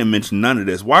shit. They didn't mention none of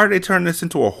this. Why are they turning this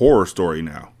into a horror story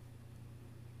now?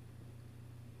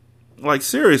 Like,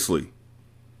 seriously.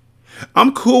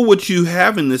 I'm cool with you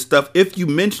having this stuff if you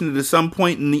mention it at some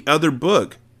point in the other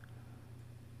book.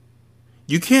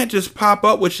 You can't just pop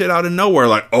up with shit out of nowhere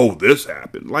like, oh, this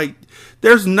happened. Like,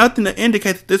 there's nothing to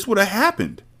indicate that this would have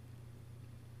happened.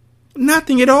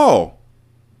 Nothing at all.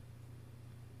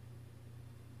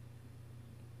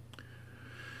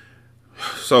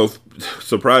 So,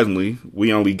 surprisingly,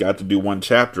 we only got to do one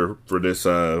chapter for this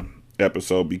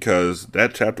episode because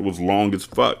that chapter was long as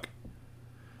fuck.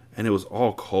 And it was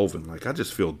all Colvin. Like, I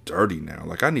just feel dirty now.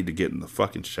 Like, I need to get in the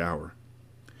fucking shower.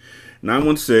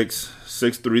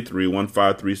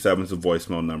 916-633-1537 is the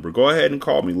voicemail number. Go ahead and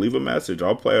call me. Leave a message.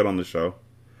 I'll play it on the show.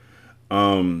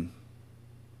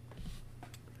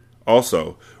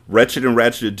 Also,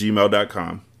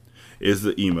 wretchedandratchet@gmail.com is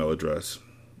the email address.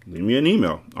 Leave me an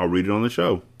email. I'll read it on the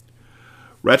show.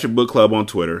 Ratchet Book Club on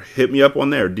Twitter. Hit me up on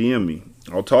there. DM me.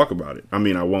 I'll talk about it. I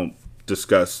mean, I won't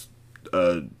discuss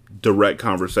direct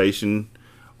conversation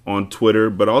on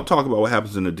Twitter, but I'll talk about what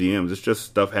happens in the DMs. It's just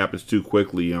stuff happens too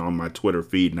quickly on my Twitter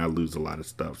feed and I lose a lot of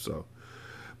stuff. So,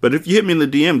 but if you hit me in the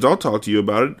DMs, I'll talk to you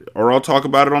about it or I'll talk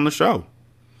about it on the show.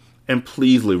 And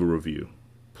please leave a review.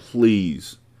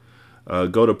 Please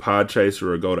go to Podchaser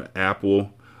or go to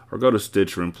Apple or go to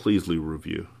Stitcher and please leave a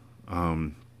review.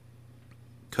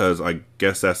 Because I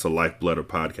guess that's the lifeblood of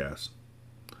podcasts.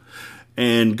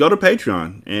 And go to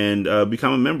Patreon and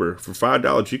become a member. For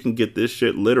 $5, you can get this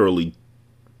shit literally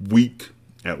week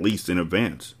at least in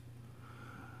advance.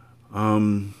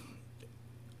 And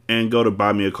go to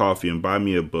Buy Me a Coffee and buy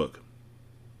me a book,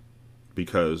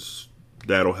 because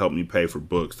that'll help me pay for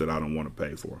books that I don't want to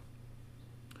pay for.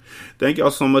 Thank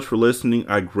y'all so much for listening.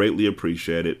 I greatly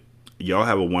appreciate it. Y'all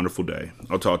have a wonderful day.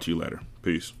 I'll talk to you later.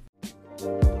 Peace.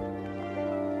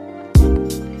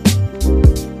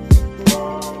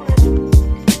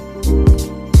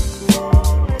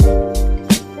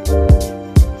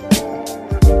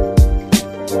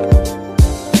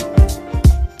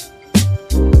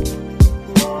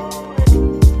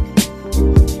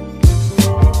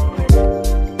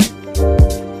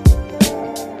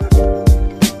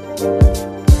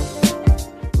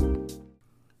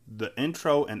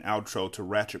 intro and outro to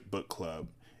Ratchet Book Club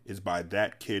is by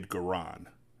That Kid Garan,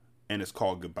 and it's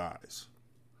called Goodbyes.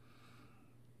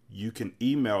 You can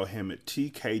email him at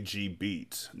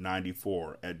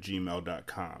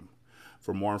tkgbeats94@gmail.com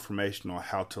for more information on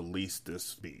how to lease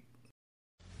this beat.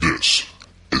 This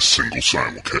is Single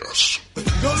Simulcast.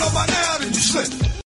 Don't know by now that you slip.